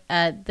joke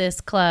at this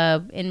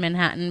club in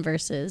Manhattan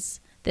versus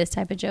this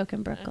type of joke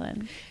in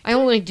Brooklyn? I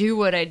only do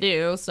what I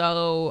do.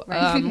 So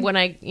when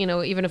I, you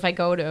know, even if I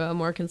go to a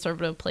more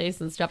conservative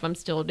place and stuff, I'm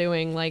still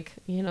doing like,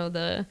 you know,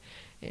 the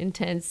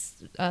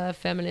intense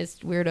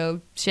feminist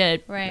weirdo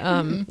shit.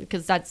 Right.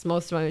 Because that's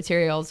most of my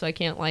material. So I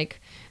can't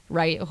like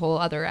write a whole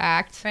other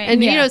act. Right.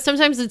 And, you know,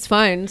 sometimes it's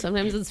fun.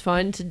 Sometimes it's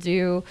fun to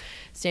do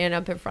stand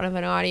up in front of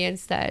an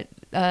audience that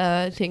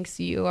thinks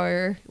you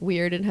are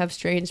weird and have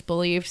strange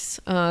beliefs.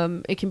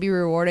 It can be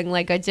rewarding.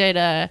 Like I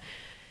did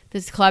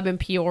this club in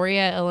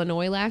Peoria,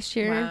 Illinois last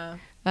year.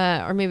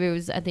 Wow. Or maybe it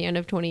was at the end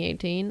of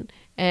 2018.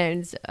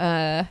 And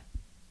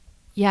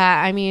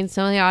yeah, I mean,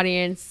 some of the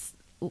audience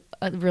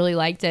really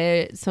liked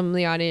it. Some of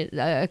the audience,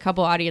 a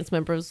couple audience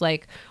members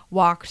like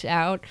walked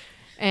out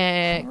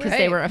because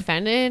they were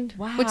offended.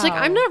 Wow. Which like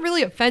I'm not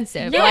really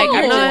offensive. No, like,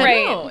 I'm not,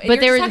 no. but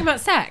they You're were talking about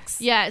sex.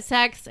 Yeah,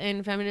 sex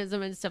and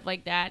feminism and stuff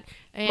like that.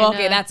 And, Well,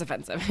 okay, that's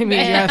offensive. I mean,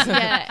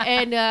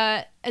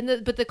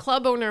 but the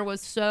club owner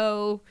was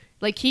so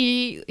like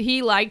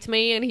he liked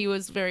me and he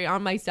was very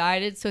on my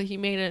side, and so he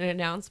made an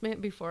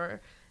announcement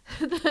before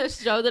the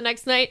show the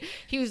next night.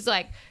 He's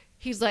like,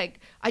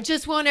 I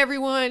just want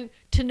everyone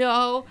to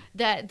know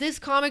that this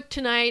comic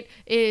tonight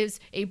is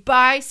a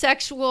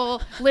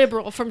bisexual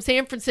liberal from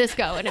San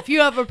Francisco, and if you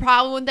have a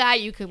problem with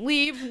that, you can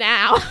leave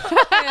now.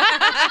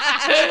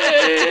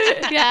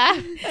 Yeah.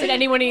 Did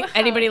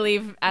anybody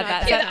leave at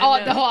that?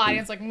 The whole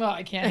audience like, no,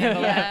 I can't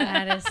handle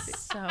that. That is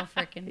so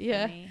freaking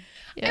funny.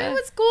 And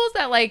what's cool is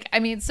that, like, I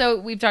mean, so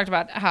we've talked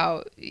about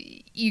how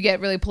you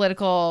get really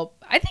political,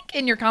 I think,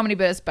 in your comedy,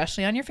 but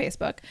especially on your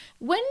Facebook.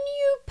 When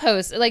you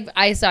post, like,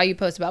 I saw you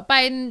post about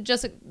Biden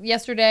just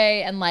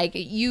yesterday, and, like,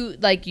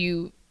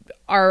 you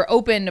are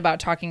open about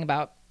talking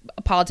about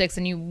politics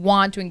and you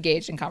want to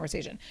engage in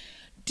conversation.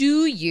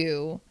 Do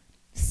you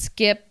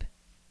skip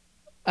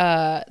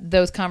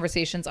those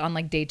conversations on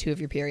like day 2 of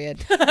your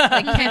period?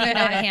 Like, can you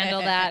not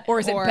handle that, Or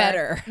is it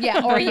better?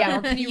 Or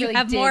can you really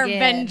have dig more in?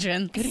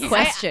 vengeance. Good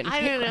question.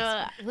 I don't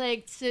know.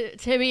 Like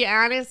to be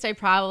honest, I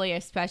probably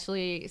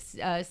especially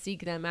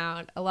seek them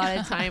out a lot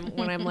of the time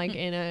when I'm like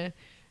in a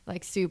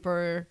like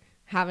super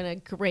having a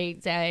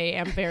great day.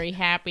 I'm very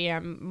happy.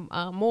 I'm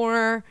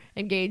more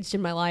engaged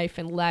in my life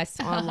and less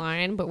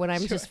online. But when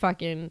I'm just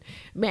fucking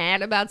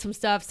mad about some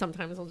stuff,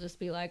 sometimes I'll just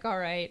be like, all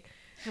right,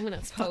 I'm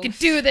gonna fucking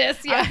do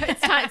this. Yeah,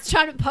 it's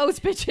time to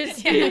post,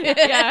 bitches.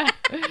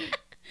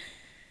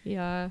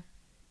 Yeah.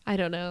 I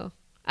don't know.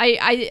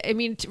 I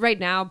mean, right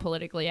now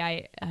politically,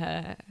 I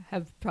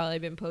have probably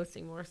been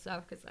posting more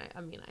stuff because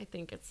I mean, I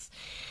think it's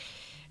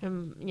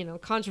you know,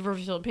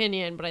 controversial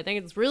opinion, but I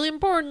think it's really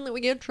important that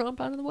we get Trump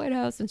out of the White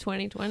House in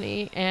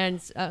 2020.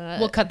 And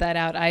we'll cut that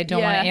out. I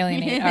don't want to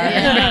alienate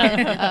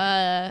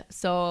our.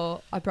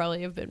 So I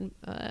probably have been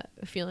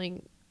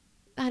feeling,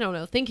 I don't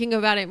know, thinking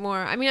about it more.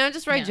 I mean, I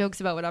just write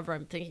jokes about whatever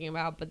I'm thinking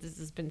about, but this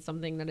has been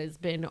something that has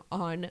been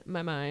on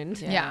my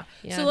mind. Yeah.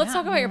 So let's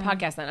talk about your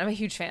podcast then. I'm a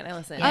huge fan. I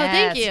listen. Oh,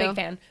 thank you. Big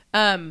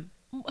fan.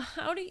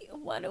 What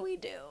do we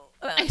do?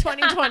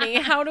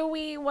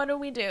 2020. What do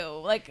we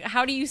do? Like,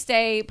 how do you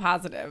stay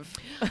positive?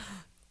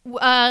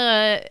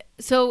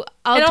 So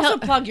I'll also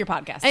plug your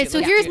podcast. And so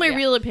Like, here's dude, my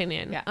real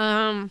opinion.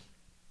 Yeah.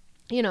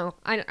 You know,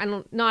 I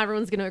don't. Not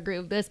everyone's gonna agree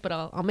with this, but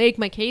I'll make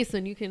my case,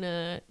 and you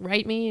can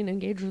write me and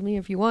engage with me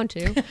if you want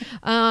to.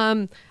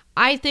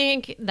 I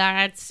think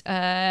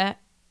that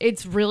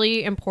it's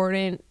really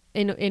important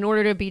in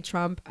order to beat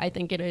Trump. I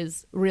think it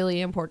is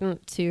really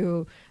important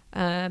to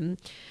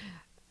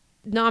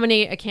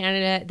nominate a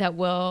candidate that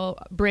will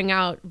bring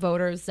out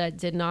voters that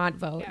did not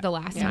vote the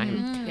last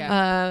time.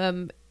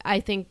 Yeah. I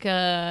think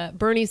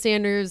Bernie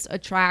Sanders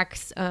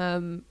attracts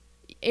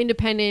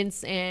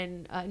independents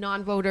and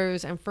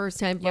non-voters and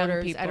first-time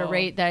voters at a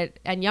rate that,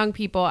 and young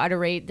people at a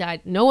rate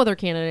that no other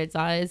candidate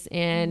does.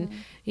 And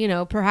you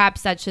know,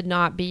 perhaps that should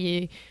not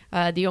be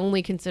the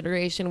only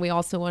consideration. We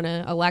also want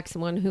to elect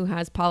someone who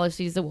has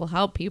policies that will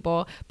help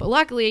people, but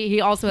luckily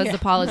he also has the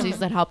policies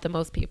that help the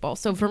most people.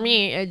 So for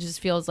me, it just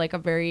feels like a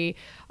very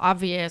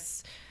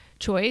obvious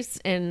choice.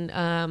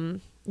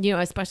 And you know,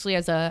 especially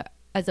as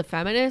a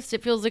feminist,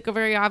 it feels like a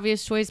very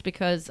obvious choice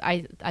because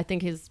I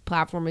think his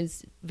platform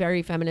is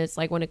very feminist.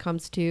 Like when it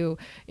comes to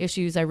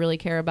issues I really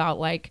care about,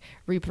 like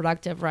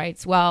reproductive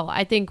rights. Well,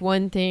 I think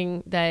one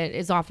thing that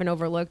is often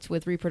overlooked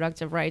with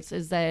reproductive rights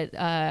is that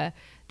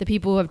the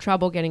people who have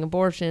trouble getting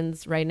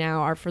abortions right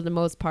now are, for the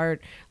most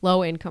part,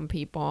 low income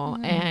people.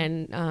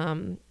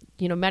 And,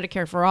 you know,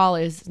 Medicare for All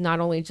is not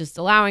only just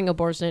allowing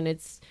abortion,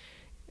 it's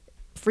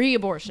free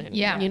abortion,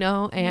 Yeah. you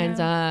know, and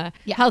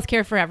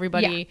healthcare for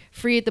everybody, Yeah.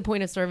 free at the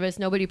point of service.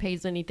 Nobody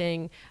pays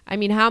anything. I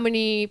mean, how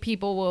many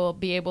people will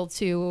be able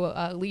to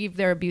leave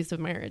their abusive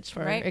marriage,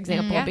 for Right.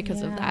 example,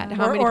 because of that?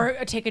 How many Or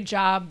take a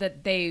job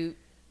that they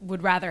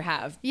would rather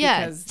have.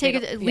 yeah, because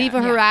they leave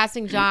don't- a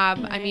harassing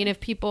job. I mean, if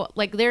people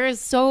like, there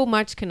is so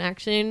much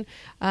connection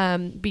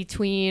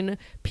between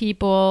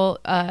people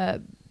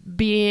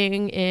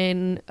being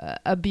in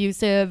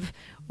abusive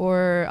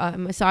or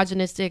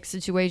misogynistic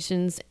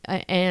situations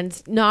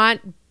and not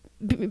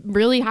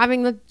really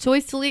having the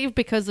choice to leave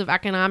because of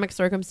economic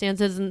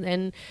circumstances,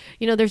 and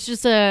you know, there's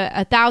just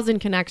a thousand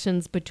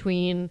connections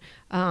between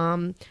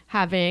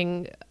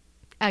having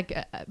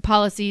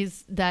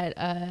policies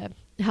that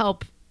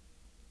help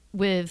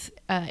with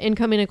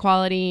income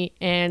inequality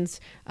and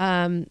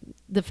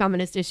the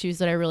feminist issues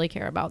that I really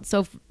care about.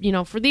 So, you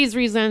know, for these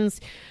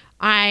reasons,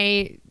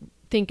 I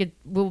think it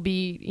will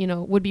be, you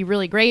know, would be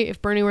really great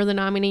if Bernie were the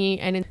nominee.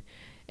 And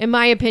in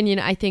my opinion,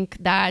 I think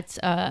that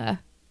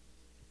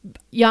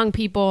young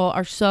people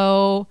are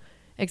so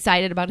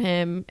excited about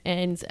him,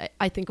 and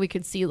I think we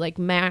could see like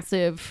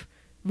massive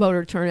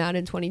voter turnout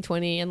in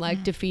 2020 and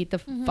like defeat the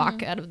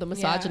fuck out of the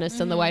misogynists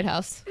in the White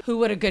House. Who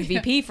would a good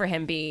VP for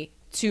him be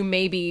to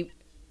maybe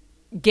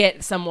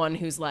get someone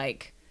who's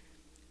like,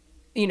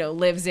 you know,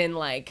 lives in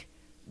like,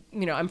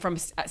 you know, I'm from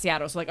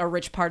Seattle, so like a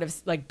rich part of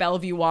like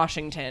Bellevue,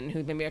 Washington,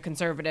 who's maybe a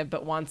conservative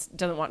but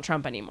doesn't want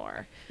Trump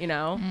anymore, you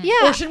know?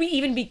 Yeah. Or should we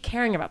even be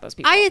caring about those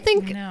people? I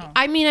think, No.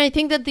 I mean, I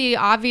think that the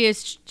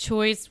obvious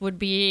choice would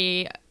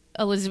be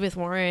Elizabeth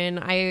Warren.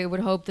 I would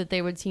hope that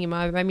they would team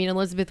up. I mean,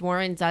 Elizabeth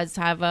Warren does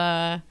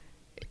have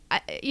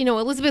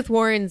Elizabeth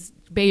Warren's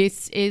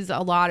base is a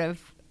lot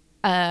of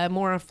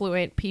more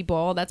affluent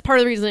people. That's part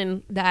of the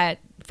reason that,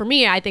 for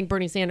me, I think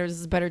Bernie Sanders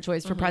is a better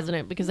choice for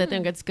president, because I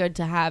think it's good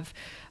to have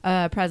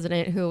a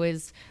president who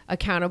is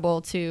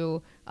accountable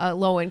to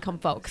low-income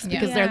folks,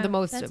 because they're the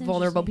most that's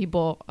vulnerable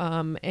people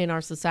in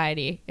our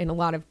society in a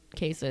lot of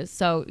cases.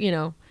 So, you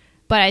know,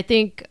 but I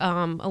think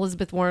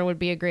Elizabeth Warren would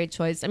be a great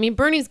choice. I mean,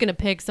 Bernie's going to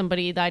pick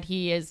somebody that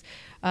he is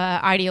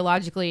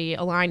ideologically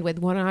aligned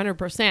with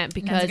 100%,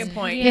 because That's a good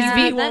point. Yeah,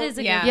 his that is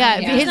a good yeah,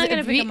 point. his He's not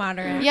going to pick a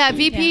moderate. Yeah,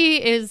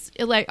 VP is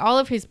like, all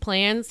of his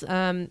plans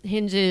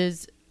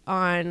hinges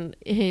on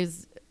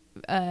his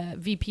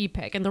VP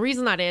pick, and the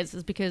reason that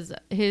is because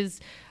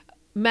his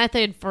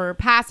method for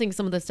passing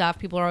some of the stuff,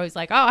 people are always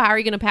like, oh, how are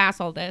you going to pass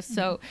all this?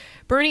 So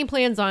Bernie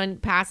plans on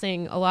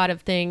passing a lot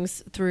of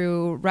things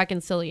through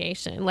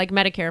reconciliation, like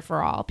Medicare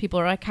for all.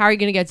 People are like, how are you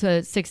going to get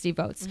to 60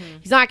 votes?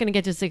 He's not going to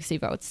get to 60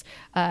 votes.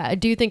 I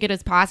do think it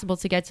is possible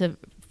to get to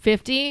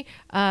 50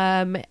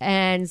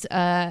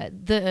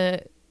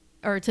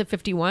 or to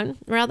 51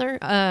 rather,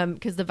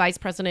 because the vice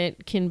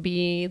president can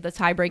be the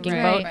tie-breaking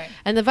vote. Right.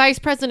 And the vice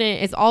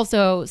president is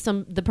also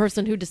the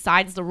person who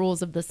decides the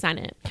rules of the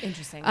Senate.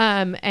 Interesting.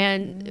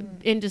 And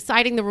in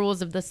deciding the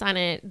rules of the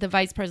Senate, the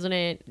vice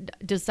president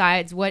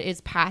decides what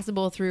is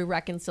passable through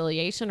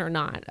reconciliation or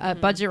not.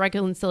 Budget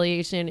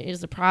reconciliation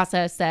is a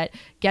process that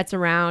gets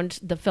around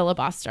the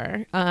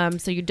filibuster.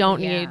 So you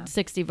don't need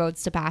 60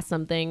 votes to pass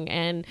something.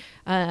 And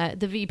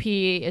the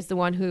VP is the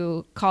one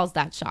who calls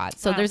that shot.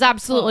 So there's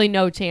absolutely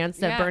no chance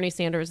that Bernie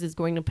Sanders is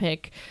going to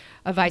pick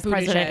a vice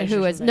president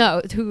who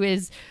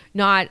is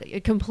not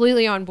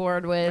completely on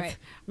board with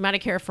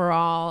Medicare for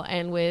all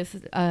and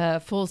with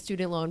full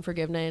student loan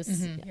forgiveness.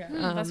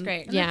 That's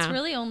great. And Yeah. it's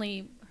really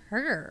only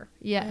her.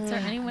 Yeah. Is there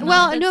anyone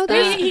Well, else no, that's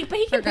there's- that But he can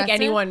pick progressive?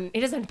 anyone.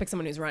 He doesn't have to pick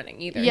someone who's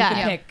running either. Yeah. He can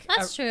Yeah. pick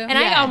That's true. And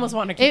I Yeah. almost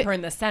want to keep It- her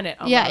in the Senate.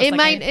 Almost. Yeah, it Like,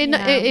 might.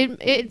 I-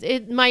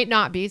 It might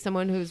not be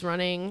someone who's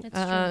running. It's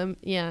true.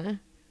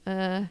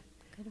 Yeah.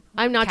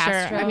 I'm not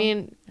Castro. sure. I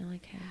mean, I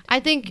like him. I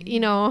think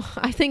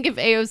I think if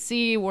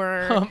AOC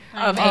were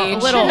Of a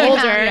age. little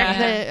older,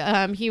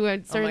 Yeah. that, he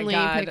would certainly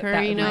God, pick her.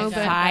 that You would be know,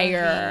 but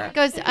fire.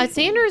 because a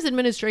Sanders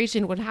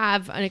administration would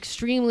have an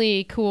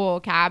extremely cool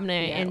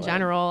cabinet Yeah, it in would.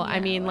 general. Yeah, I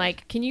it mean, would.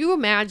 like, can you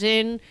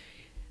imagine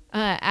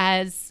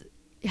as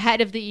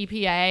head of the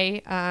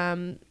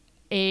EPA?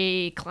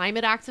 A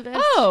climate activist.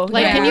 Oh,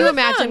 like, yeah. can you Good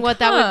imagine thunk, what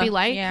that huh? would be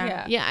like?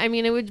 Yeah. Yeah. I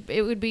mean, it would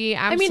be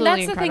I absolutely mean,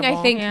 that's the thing I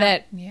incredible. think Yeah.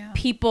 that Yeah.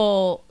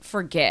 people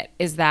forget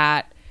is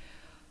that,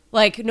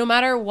 like, no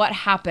matter what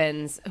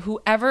happens,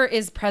 whoever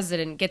is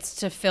president gets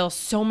to fill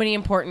so many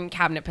important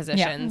cabinet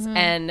positions.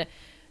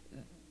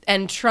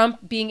 And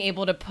Trump being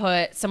able to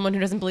put someone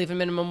who doesn't believe in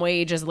minimum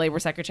wage as labor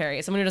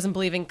secretary, someone who doesn't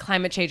believe in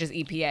climate change as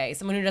EPA,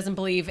 someone who doesn't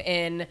believe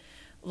in,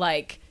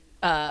 like,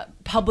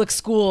 public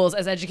schools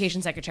as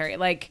education secretary.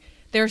 Like,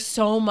 there's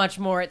so much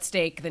more at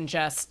stake than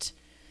just,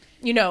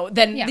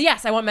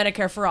 yes, I want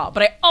Medicare for all,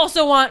 but I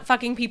also want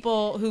fucking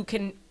people who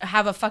can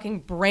have a fucking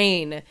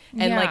brain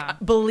and like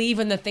believe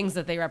in the things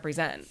that they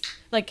represent.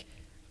 Like,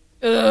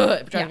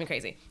 it drives me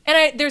crazy.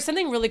 And there's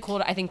something really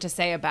cool, I think, to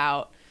say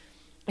about,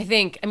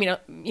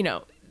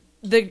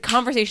 the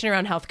conversation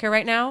around healthcare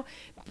right now,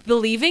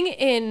 believing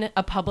in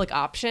a public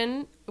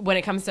option when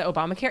it comes to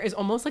Obamacare is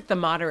almost like the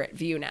moderate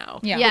view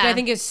now. Yeah. Which I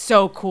think is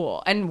so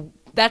cool. And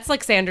that's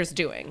like Sanders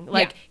doing.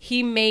 Like,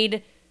 he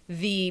made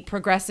the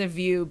progressive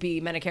view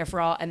be Medicare for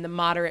all and the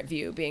moderate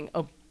view being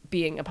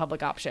a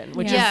public option,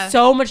 which Yeah. is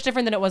so much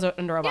different than it was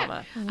under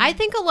Obama. I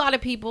think a lot of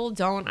people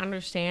don't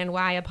understand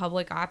why a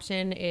public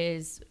option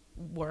is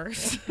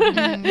worse.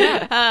 Can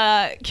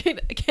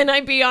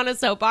I be on a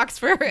soapbox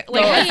for like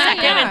a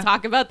second and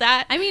talk about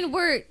that? I mean,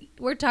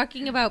 we're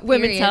talking about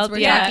Women's periods. health, We're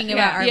yeah. talking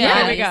about our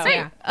Yeah. bodies. There we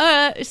go.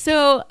 Yeah.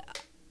 So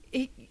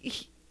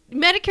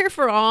Medicare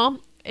for all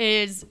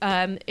is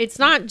it's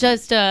not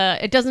just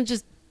it doesn't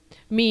just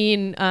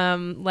mean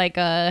like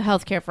a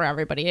healthcare for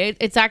everybody.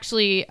 It's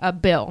actually a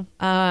bill.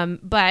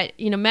 But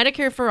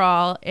Medicare for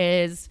all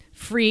is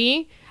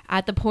free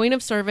at the point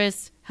of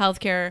service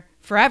healthcare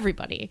for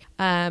everybody.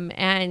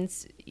 And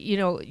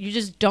you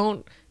just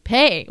don't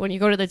pay when you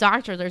go to the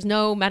doctor. There's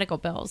no medical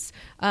bills.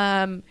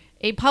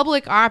 A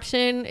public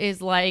option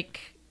is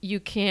like you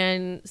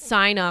can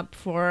sign up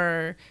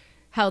for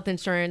health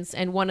insurance,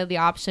 and one of the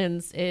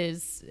options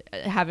is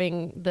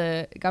having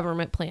the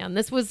government plan.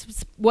 This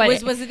was what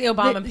Was it the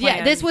Obama plan?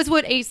 Yeah, this was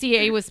what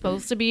ACA was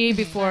supposed to be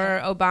before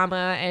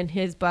Obama and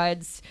his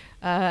buds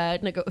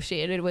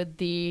negotiated with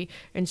the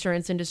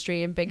insurance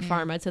industry and big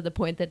pharma to the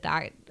point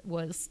that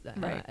was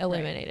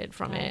eliminated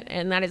from it.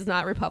 And that is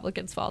not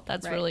Republicans' fault.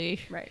 That's really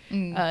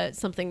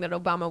something that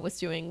Obama was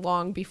doing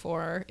long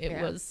before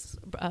it was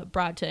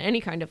brought to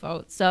any kind of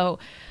vote. So,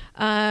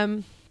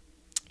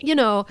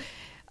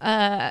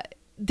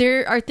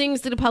 there are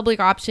things that a public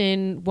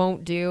option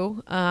won't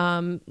do.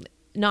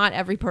 Not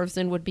every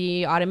person would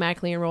be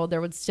automatically enrolled.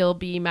 There would still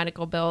be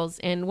medical bills.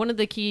 And one of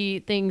the key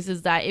things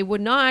is that it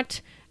would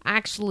not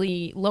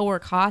actually lower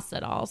costs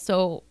at all.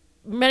 So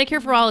Medicare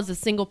for all is a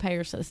single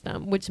payer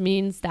system, which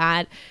means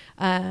that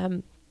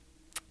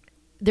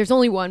there's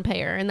only one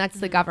payer, and that's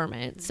the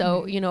government.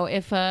 So,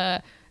 if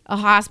a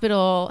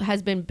hospital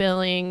has been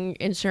billing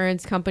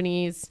insurance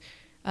companies,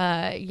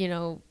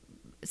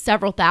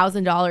 several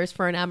 $1,000s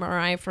for an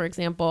MRI, for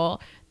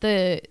example,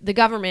 the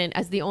government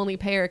as the only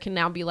payer can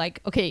now be like,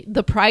 okay,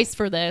 the price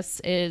for this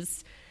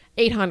is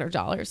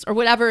 $800 or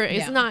whatever.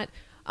 It's not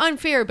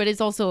unfair, but it's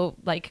also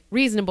like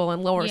reasonable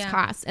and lowers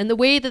costs. And the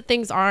way that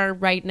things are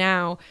right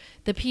now,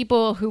 the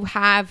people who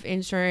have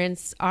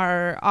insurance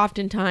are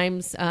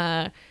oftentimes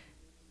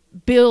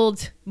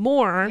billed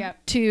more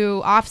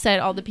to offset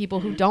all the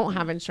people who don't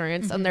have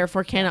insurance and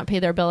therefore cannot pay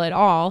their bill at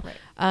all.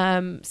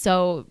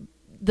 So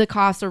the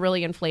costs are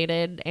really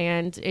inflated,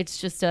 and it's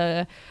just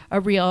a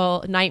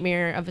real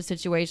nightmare of a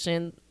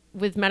situation.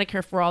 With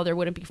Medicare for all, there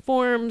wouldn't be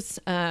forms,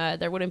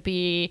 there wouldn't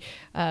be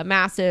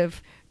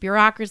massive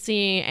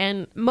bureaucracy,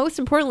 and most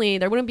importantly,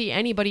 there wouldn't be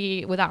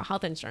anybody without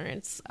health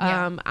insurance.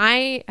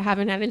 I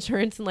haven't had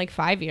insurance in like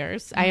 5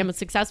 years. I am a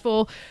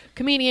successful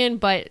comedian,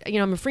 but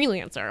I'm a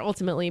freelancer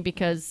ultimately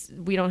because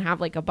we don't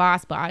have like a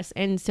boss,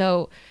 and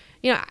so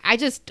I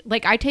just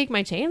I take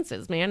my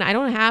chances, man. I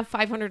don't have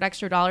 $500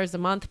 extra a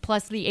month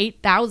plus the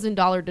 $8,000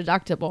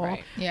 deductible.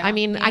 Right. Yeah. I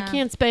mean, I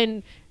can't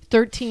spend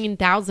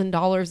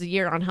 $13,000 a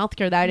year on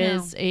healthcare. That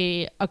is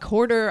a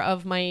quarter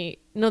of my,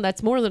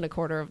 that's more than a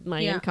quarter of my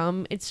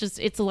income.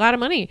 It's a lot of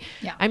money.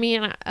 Yeah. I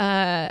mean,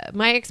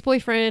 my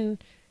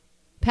ex-boyfriend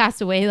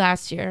passed away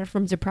last year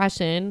from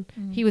depression.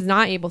 He was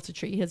not able to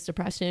treat his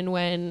depression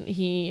when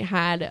he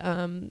had,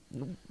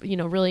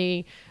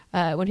 really,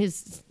 when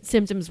his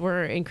symptoms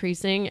were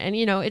increasing. And,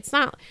 it's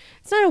not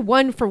a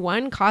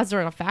 1-for-1 cause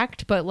or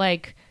effect, but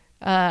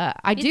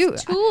I do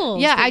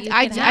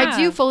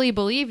fully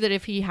believe that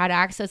if he had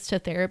access to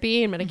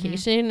therapy and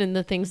medication and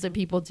the things that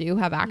people do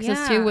have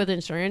access to with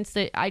insurance,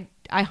 that I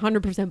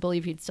 100%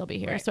 believe he'd still be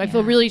here. So I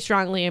feel really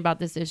strongly about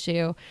this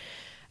issue.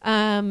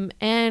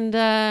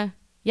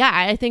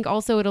 I think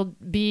also it'll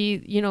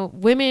be,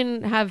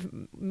 women have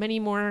many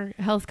more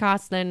health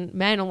costs than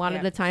men a lot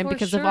of the time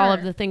because of all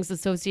of the things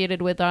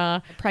associated with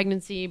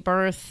pregnancy,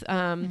 birth,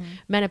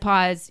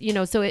 menopause,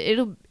 so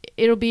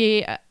it'll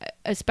be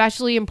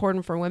especially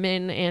important for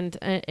women. And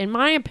in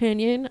my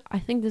opinion, I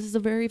think this is a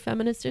very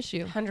feminist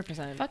issue.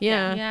 100%.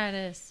 Yeah, it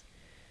is.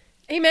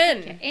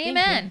 Amen.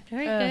 Amen.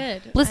 Very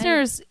good.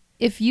 Listeners,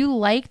 if you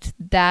liked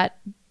that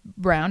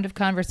round of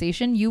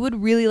conversation, you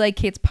would really like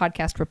Kate's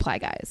podcast, Reply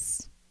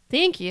Guys.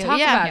 Thank you. Talk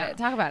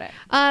about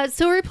it.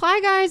 So Reply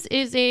Guys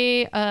is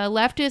a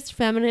leftist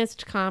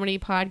feminist comedy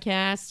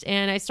podcast,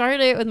 and I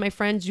started it with my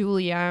friend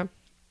Julia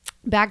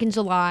back in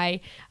July.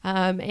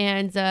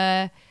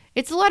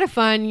 It's a lot of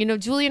fun.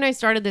 Julia and I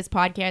started this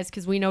podcast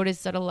because we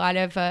noticed that a lot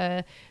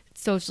of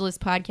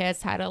socialist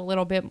podcasts had a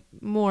little bit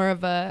more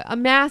of a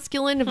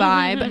masculine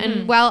vibe.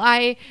 And while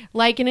I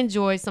like and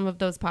enjoy some of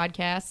those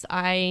podcasts,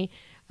 I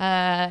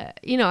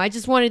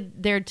just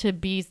wanted there to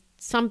be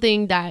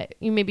something that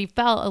you maybe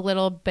felt a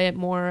little bit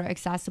more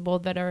accessible,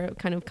 that are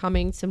kind of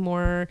coming to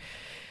more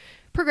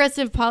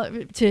progressive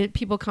to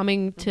people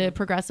coming to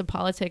progressive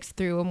politics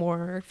through a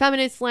more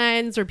feminist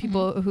lens, or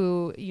people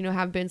who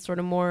have been sort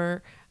of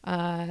more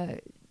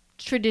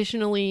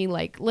traditionally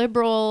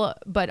liberal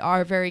but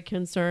are very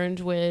concerned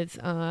with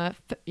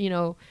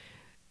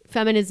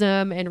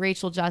feminism and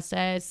racial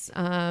justice.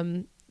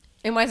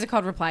 And why is it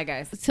called Reply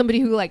Guys? somebody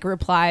who like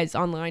replies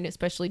online,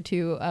 especially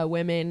to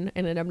women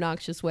in an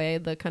obnoxious way.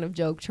 The kind of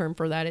joke term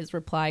for that is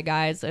reply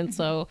guys. And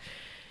so,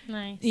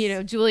 Nice.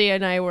 Julia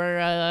and I were,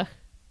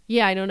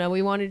 I don't know.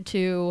 We wanted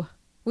to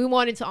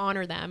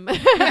honor them,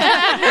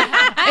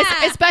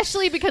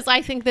 especially because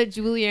I think that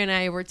Julia and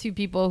I were two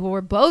people who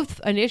were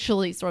both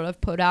initially sort of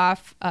put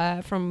off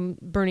from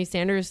Bernie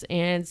Sanders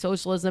and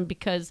socialism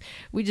because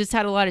we just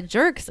had a lot of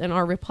jerks in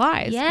our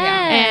replies.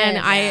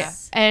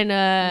 Yes. And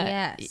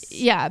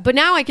but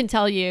now I can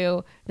tell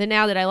you that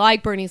now that I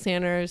like Bernie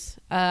Sanders,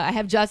 I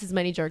have just as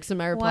many jerks in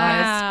my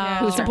replies Wow.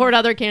 who support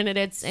other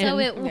candidates. So And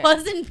it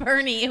wasn't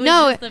Bernie. It was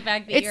No, just the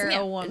fact that you're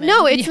a woman.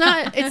 no, it's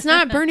not. It's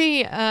not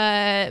Bernie.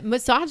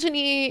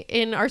 Misogyny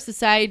in our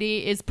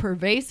society is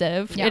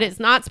pervasive. Yeah. It is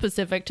not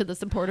specific to the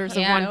supporters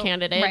Yeah. of one Nope.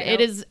 candidate. Right.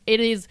 It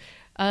is.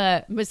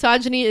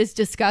 Misogyny is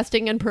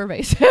disgusting and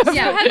pervasive.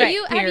 Yeah, Have right,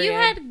 you period.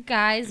 had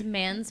guys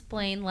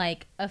mansplain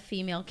like a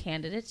female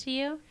candidate to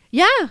you?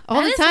 Yeah,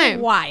 all That the is time.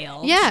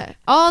 wild. Yeah,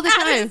 all the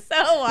That time. is so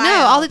wild. No,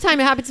 all the time.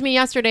 It happened to me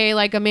yesterday.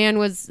 Like a man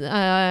was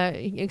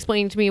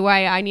explaining to me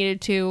why I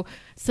needed to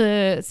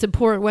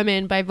support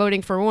women by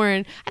voting for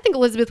Warren. I think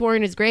Elizabeth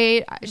Warren is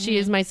great. She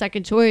is my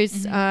second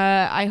choice.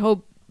 I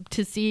hope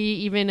to see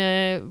even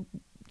a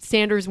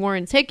Sanders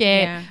Warren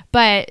ticket. Yeah.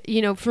 But,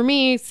 for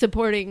me,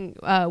 supporting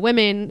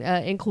women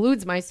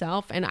includes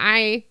myself, and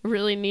I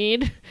really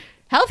need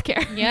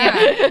healthcare.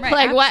 Yeah, right,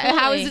 Like what,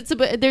 how is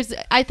absolutely. it there's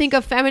I think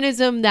a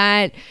feminism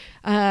that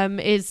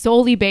is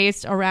solely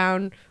based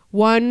around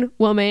one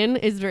woman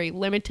is very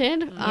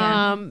limited.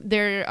 Yeah.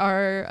 There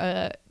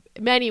are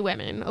many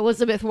women.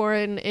 Elizabeth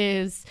Warren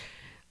is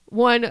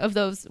one of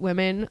those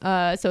women.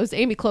 So is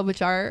Amy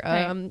Klobuchar,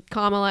 Right.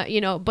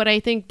 Kamala, but I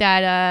think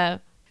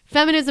that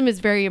feminism is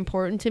very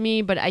important to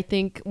me. But I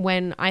think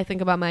when I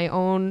think about my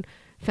own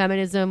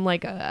feminism,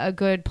 like a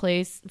good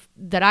place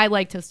that I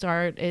like to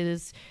start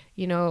is,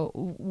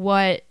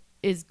 what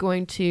is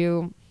going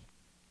to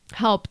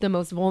help the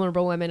most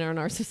vulnerable women in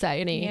our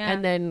society, Yeah.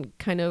 and then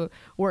kind of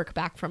work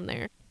back from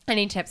there.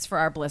 Any tips for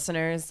our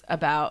listeners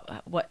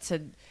about what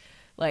to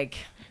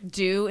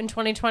do in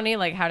 2020?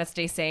 Like how to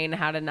stay sane,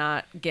 how to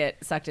not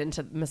get sucked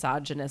into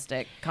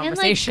misogynistic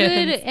conversations.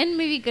 And and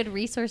maybe good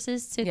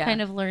resources to Yeah.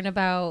 kind of learn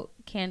about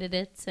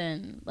candidates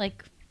and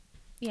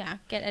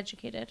get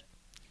educated.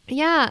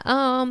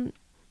 Yeah.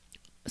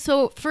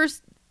 So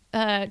first,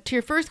 to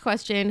your first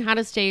question, how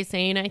to stay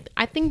sane,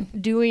 I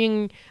think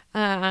doing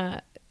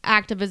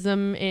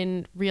activism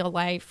in real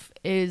life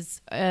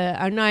is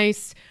a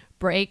nice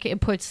break. It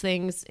puts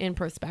things in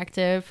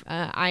perspective.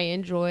 I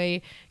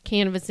enjoy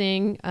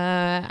canvassing.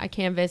 I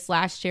canvassed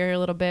last year a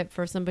little bit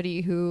for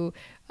somebody who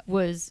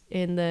was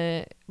in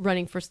the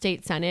running for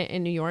state senate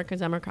in New York, a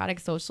Democratic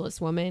Socialist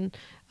woman,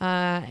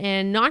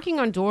 and knocking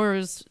on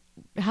doors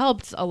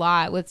helped a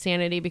lot with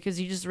sanity, because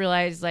you just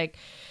realize,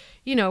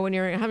 when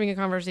you're having a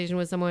conversation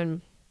with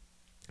someone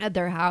at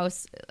their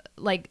house,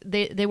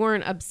 they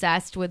weren't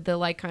obsessed with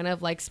the kind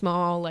of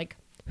small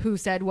who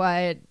said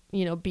what,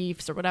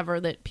 beefs or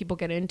whatever that people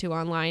get into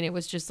online. It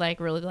was just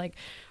really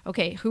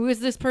okay, who is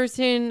this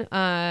person?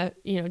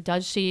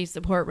 Does she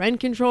support rent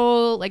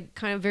control?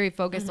 Kind of very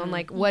focused on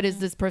what is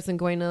this person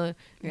going to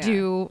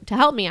do to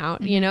help me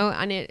out,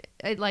 and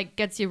it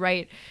gets you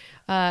right,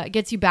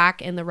 gets you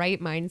back in the right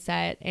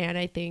mindset. And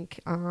I think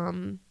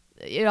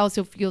it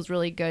also feels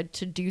really good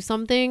to do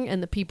something,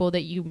 and the people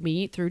that you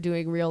meet through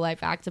doing real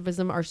life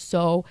activism are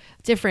so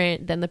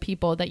different than the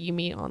people that you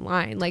meet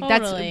online. Totally.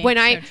 That's when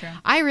So true.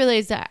 I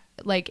realized that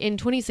in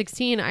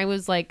 2016 I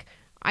was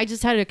I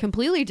just had a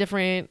completely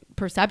different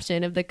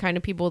perception of the kind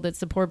of people that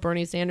support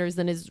Bernie Sanders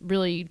than is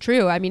really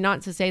true. I mean,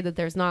 not to say that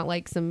there's not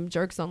some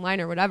jerks online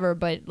or whatever,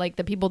 but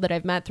the people that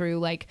I've met through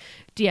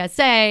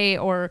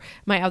DSA or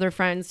my other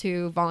friends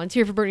who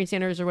volunteer for Bernie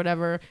Sanders or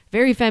whatever,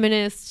 very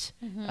feminist,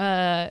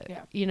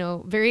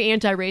 very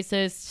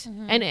anti-racist,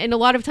 and a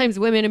lot of times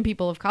women and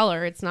people of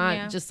color. It's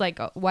not just white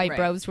Right.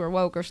 bros who are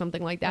woke or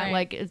something like that.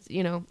 Right.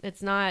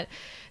 It's not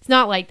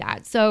like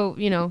that. So,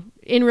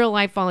 in real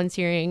life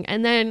volunteering.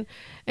 And then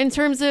in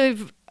terms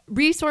of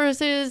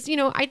resources,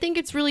 I think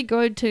it's really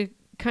good to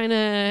kind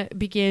of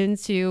begin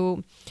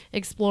to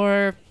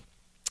explore,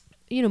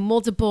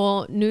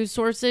 multiple news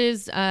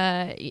sources.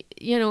 New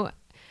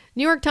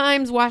York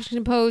Times,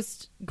 Washington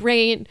Post,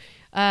 great.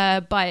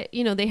 But,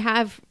 they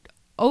have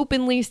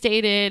openly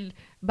stated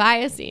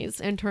biases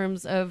in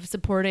terms of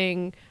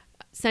supporting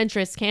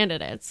centrist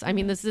candidates. I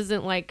mean, this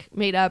isn't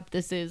made up.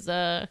 This is,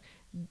 the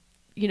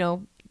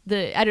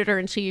editor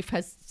in chief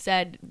has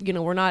said,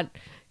 we're not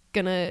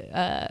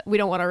gonna, we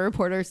don't want our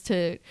reporters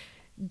to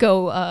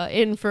go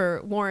in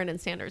for Warren and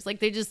Sanders.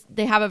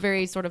 They have a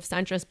very sort of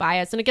centrist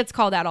bias, and it gets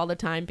called out all the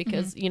time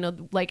because,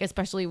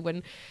 especially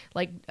when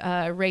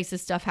racist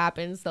stuff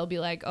happens, they'll be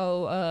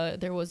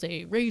there was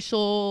a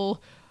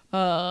racial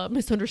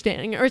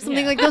misunderstanding or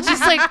something. They'll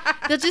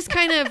just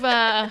kind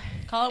of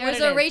Call it There's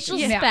what it a is. racial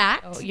Yeah.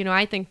 spat.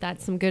 I think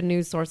that's some good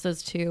news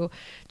sources to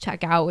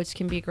check out, which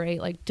can be great.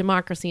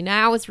 Democracy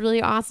Now! Is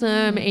really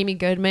awesome. Amy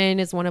Goodman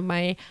is one of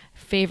my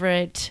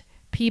favorite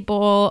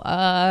people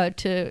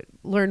to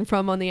learn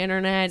from on the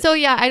internet. So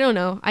yeah, I don't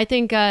know. I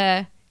think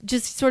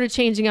just sort of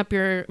changing up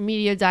your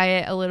media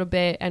diet a little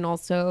bit, and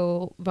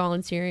also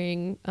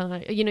volunteering.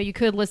 You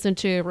could listen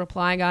to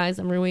Reply Guys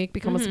every week,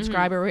 become a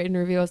subscriber, rate and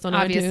review us on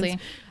Obviously.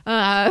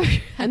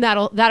 iTunes. And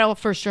that'll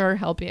for sure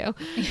help you.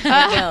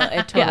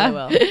 It totally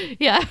will.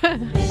 Yeah.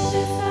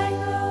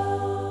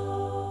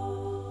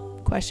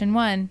 Question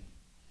 1.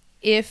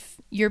 If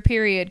your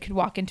period could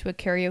walk into a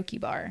karaoke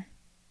bar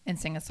and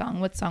sing a song,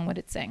 what song would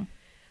it sing?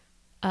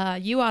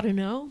 You ought to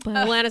know, but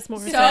Alanis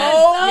Morissette.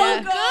 So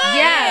good.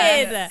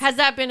 Yes. Has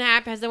that been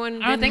happened? Has that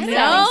one? I don't think been- so.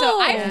 No.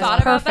 So I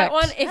thought about that Perfect.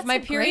 one. If That's my a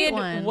great period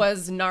one.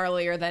 was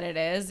gnarlier than it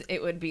is,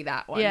 it would be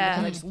that one. Yeah.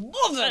 Because I just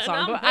love that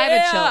song. But I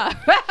have a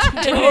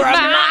chill. To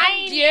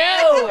remind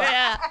you.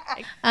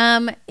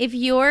 If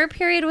your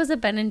period was a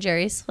Ben and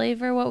Jerry's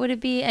flavor, what would it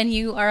be? And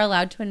you are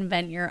allowed to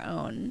invent your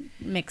own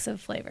mix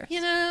of flavors.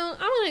 I'm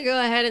gonna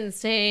go ahead and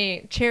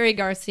say Cherry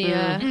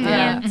Garcia.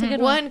 Yeah, it's a good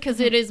one because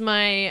it is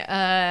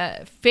my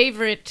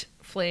favorite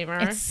flavor.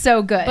 It's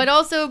so good. But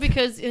also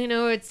because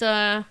it's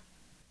kind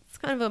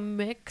of a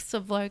mix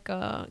of like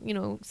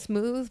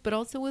smooth, but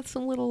also with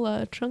some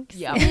little chunks.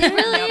 Yeah. It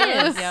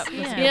really is. Yep.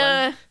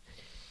 Yeah.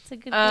 It's a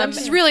good I'm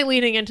just really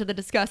leaning into the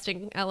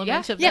disgusting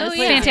element of Yeah, this.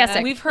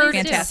 fantastic. We've heard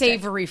Fantastic.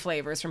 savory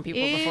flavors from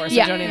people before, so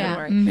Yeah. don't even Yeah.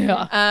 worry.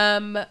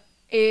 Yeah.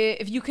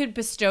 If you could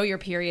bestow your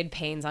period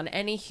pains on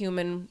any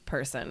human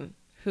person,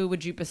 who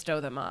would you bestow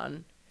them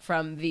on?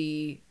 From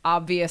the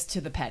obvious to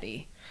the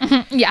petty.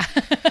 Yeah.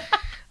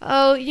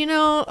 Oh,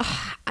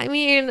 I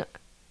mean,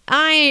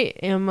 I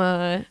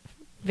am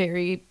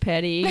very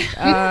petty.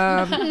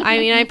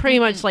 I pretty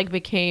much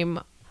became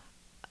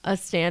a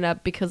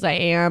stand-up because I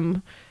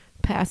am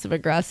passive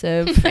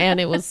aggressive,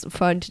 and it was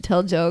fun to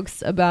tell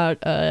jokes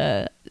about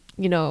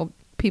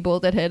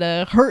people that had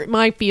hurt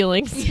my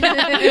feelings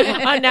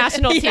on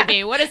national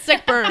TV. What a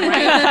sick burn,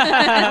 right?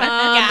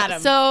 Got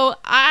 'em. So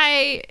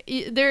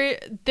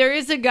there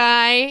is a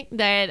guy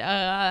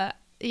that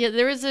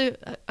there is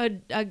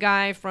a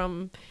guy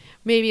from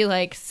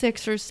maybe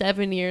 6 or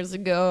 7 years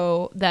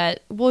ago that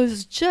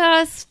was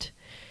just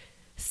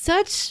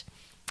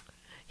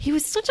he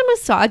was such a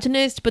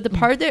misogynist, but the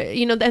part that,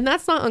 and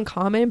that's not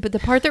uncommon, but the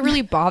part that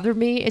really bothered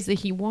me is that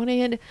he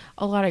wanted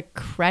a lot of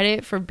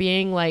credit for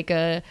being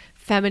a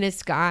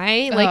feminist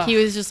guy. Ugh. He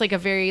was just a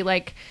very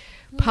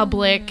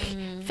public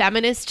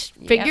feminist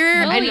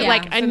figure. Oh, And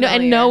yeah.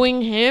 and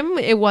knowing him,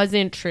 it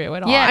wasn't true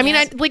at all. Yes. I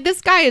mean,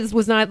 this guy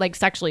was not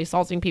sexually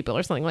assaulting people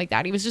or something like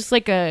that. He was just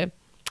kind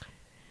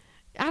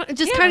of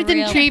didn't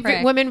real treat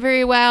prick. women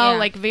very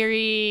well. Yeah.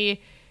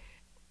 Very,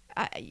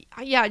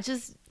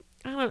 just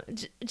I don't know,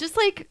 just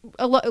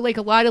a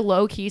lot of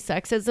low key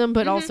sexism,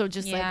 but also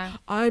just Yeah.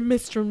 I'm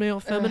Mr.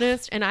 Male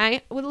Feminist, and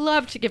I would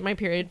love to give my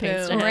period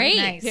pains to him. Great.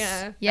 Nice.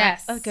 Yeah.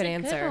 Yes. That's a good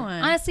answer.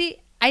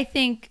 Honestly, I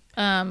think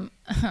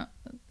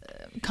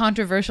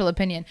controversial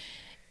opinion.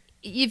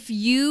 If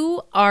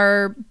you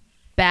are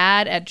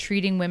bad at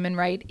treating women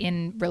right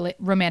in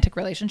romantic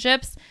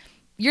relationships,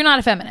 you're not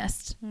a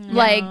feminist.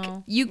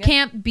 You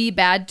can't be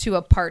bad to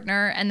a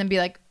partner and then be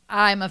like,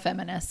 I'm a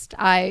feminist.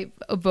 I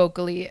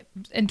vocally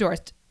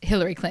endorsed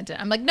Hillary Clinton.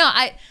 I'm like, no,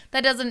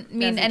 that doesn't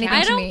mean anything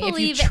I to don't me if you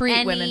believe treat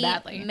any women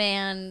badly.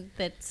 man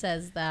that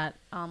says that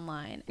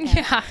online.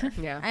 Yeah.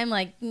 Yeah. I'm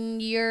like,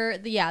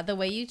 the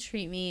way you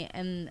treat me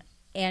and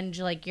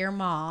your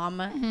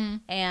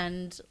mom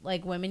and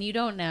women you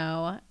don't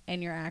know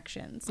and your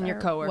actions And your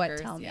are coworkers,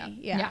 what tell me.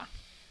 yeah. Yeah.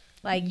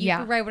 You Yeah.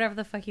 could write whatever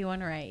the fuck you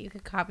want to write. You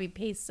could copy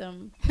paste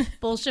some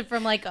bullshit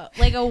from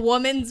a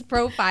woman's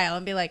profile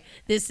and be like,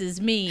 this is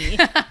me.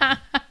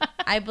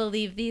 I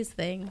believe these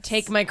things.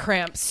 Take my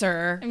cramps,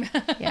 sir.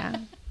 Yeah.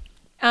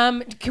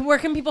 Where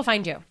can people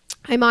find you?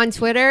 I'm on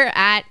Twitter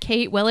at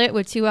Kate Willett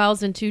with 2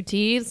 L's and 2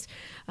 T's.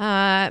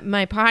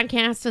 My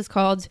podcast is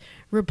called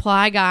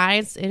Reply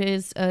Guys. It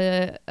is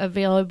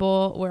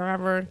available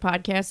wherever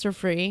podcasts are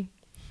free.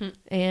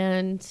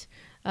 And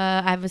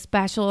I have a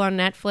special on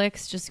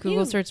Netflix. Just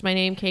Google search my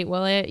name, Kate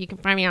Willett. You can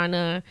find me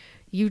on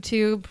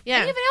YouTube. You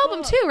have an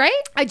album too,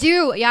 right? I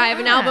do. Yeah, I have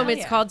an album.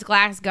 It's yeah. called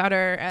Glass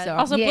Gutter. So.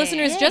 Also, Yay.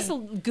 listeners, just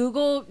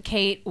Google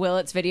Kate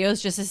Willett's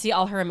videos just to see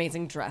all her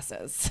amazing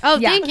dresses. Oh,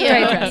 Yeah, thank you. great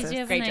You dresses. do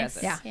have Great nice-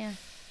 dresses. Yeah.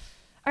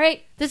 All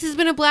right. This has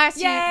been a blast.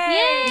 Yay!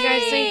 You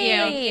guys, thank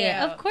you. Yay.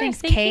 Of course. Thanks,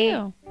 Thank Kate.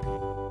 you.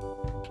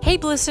 Hey,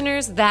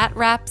 listeners, that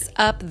wraps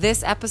up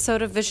this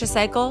episode of Vicious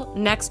Cycle.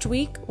 Next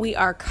week, we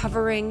are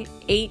covering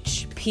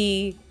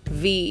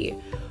HPV,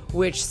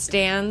 which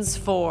stands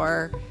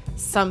for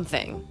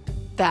something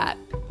that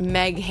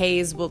Meg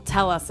Hayes will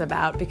tell us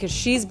about because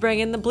she's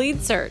bringing the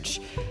bleed search.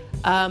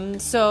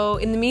 So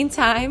in the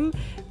meantime,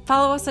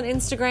 follow us on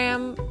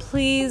Instagram.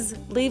 Please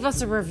leave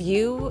us a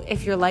review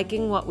if you're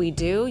liking what we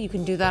do. You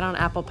can do that on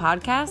Apple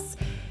Podcasts.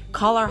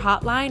 Call our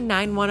hotline,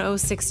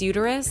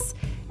 9106-UTERUS,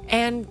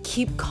 and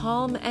keep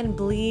calm and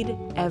bleed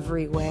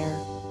everywhere.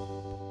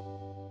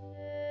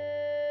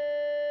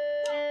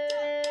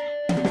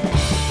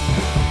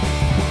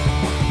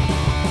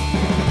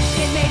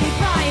 It may be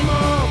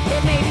primal,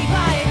 it may be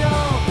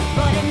vital,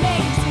 but it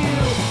makes you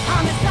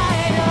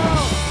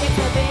homicidal. It's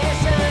a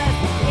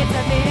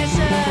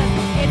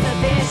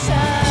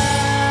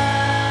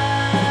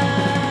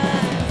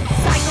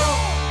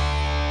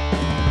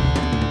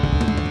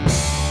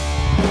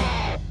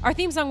Our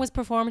theme song was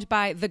performed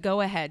by The Go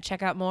Ahead.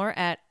 Check out more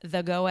at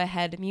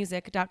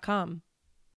thegoaheadmusic.com.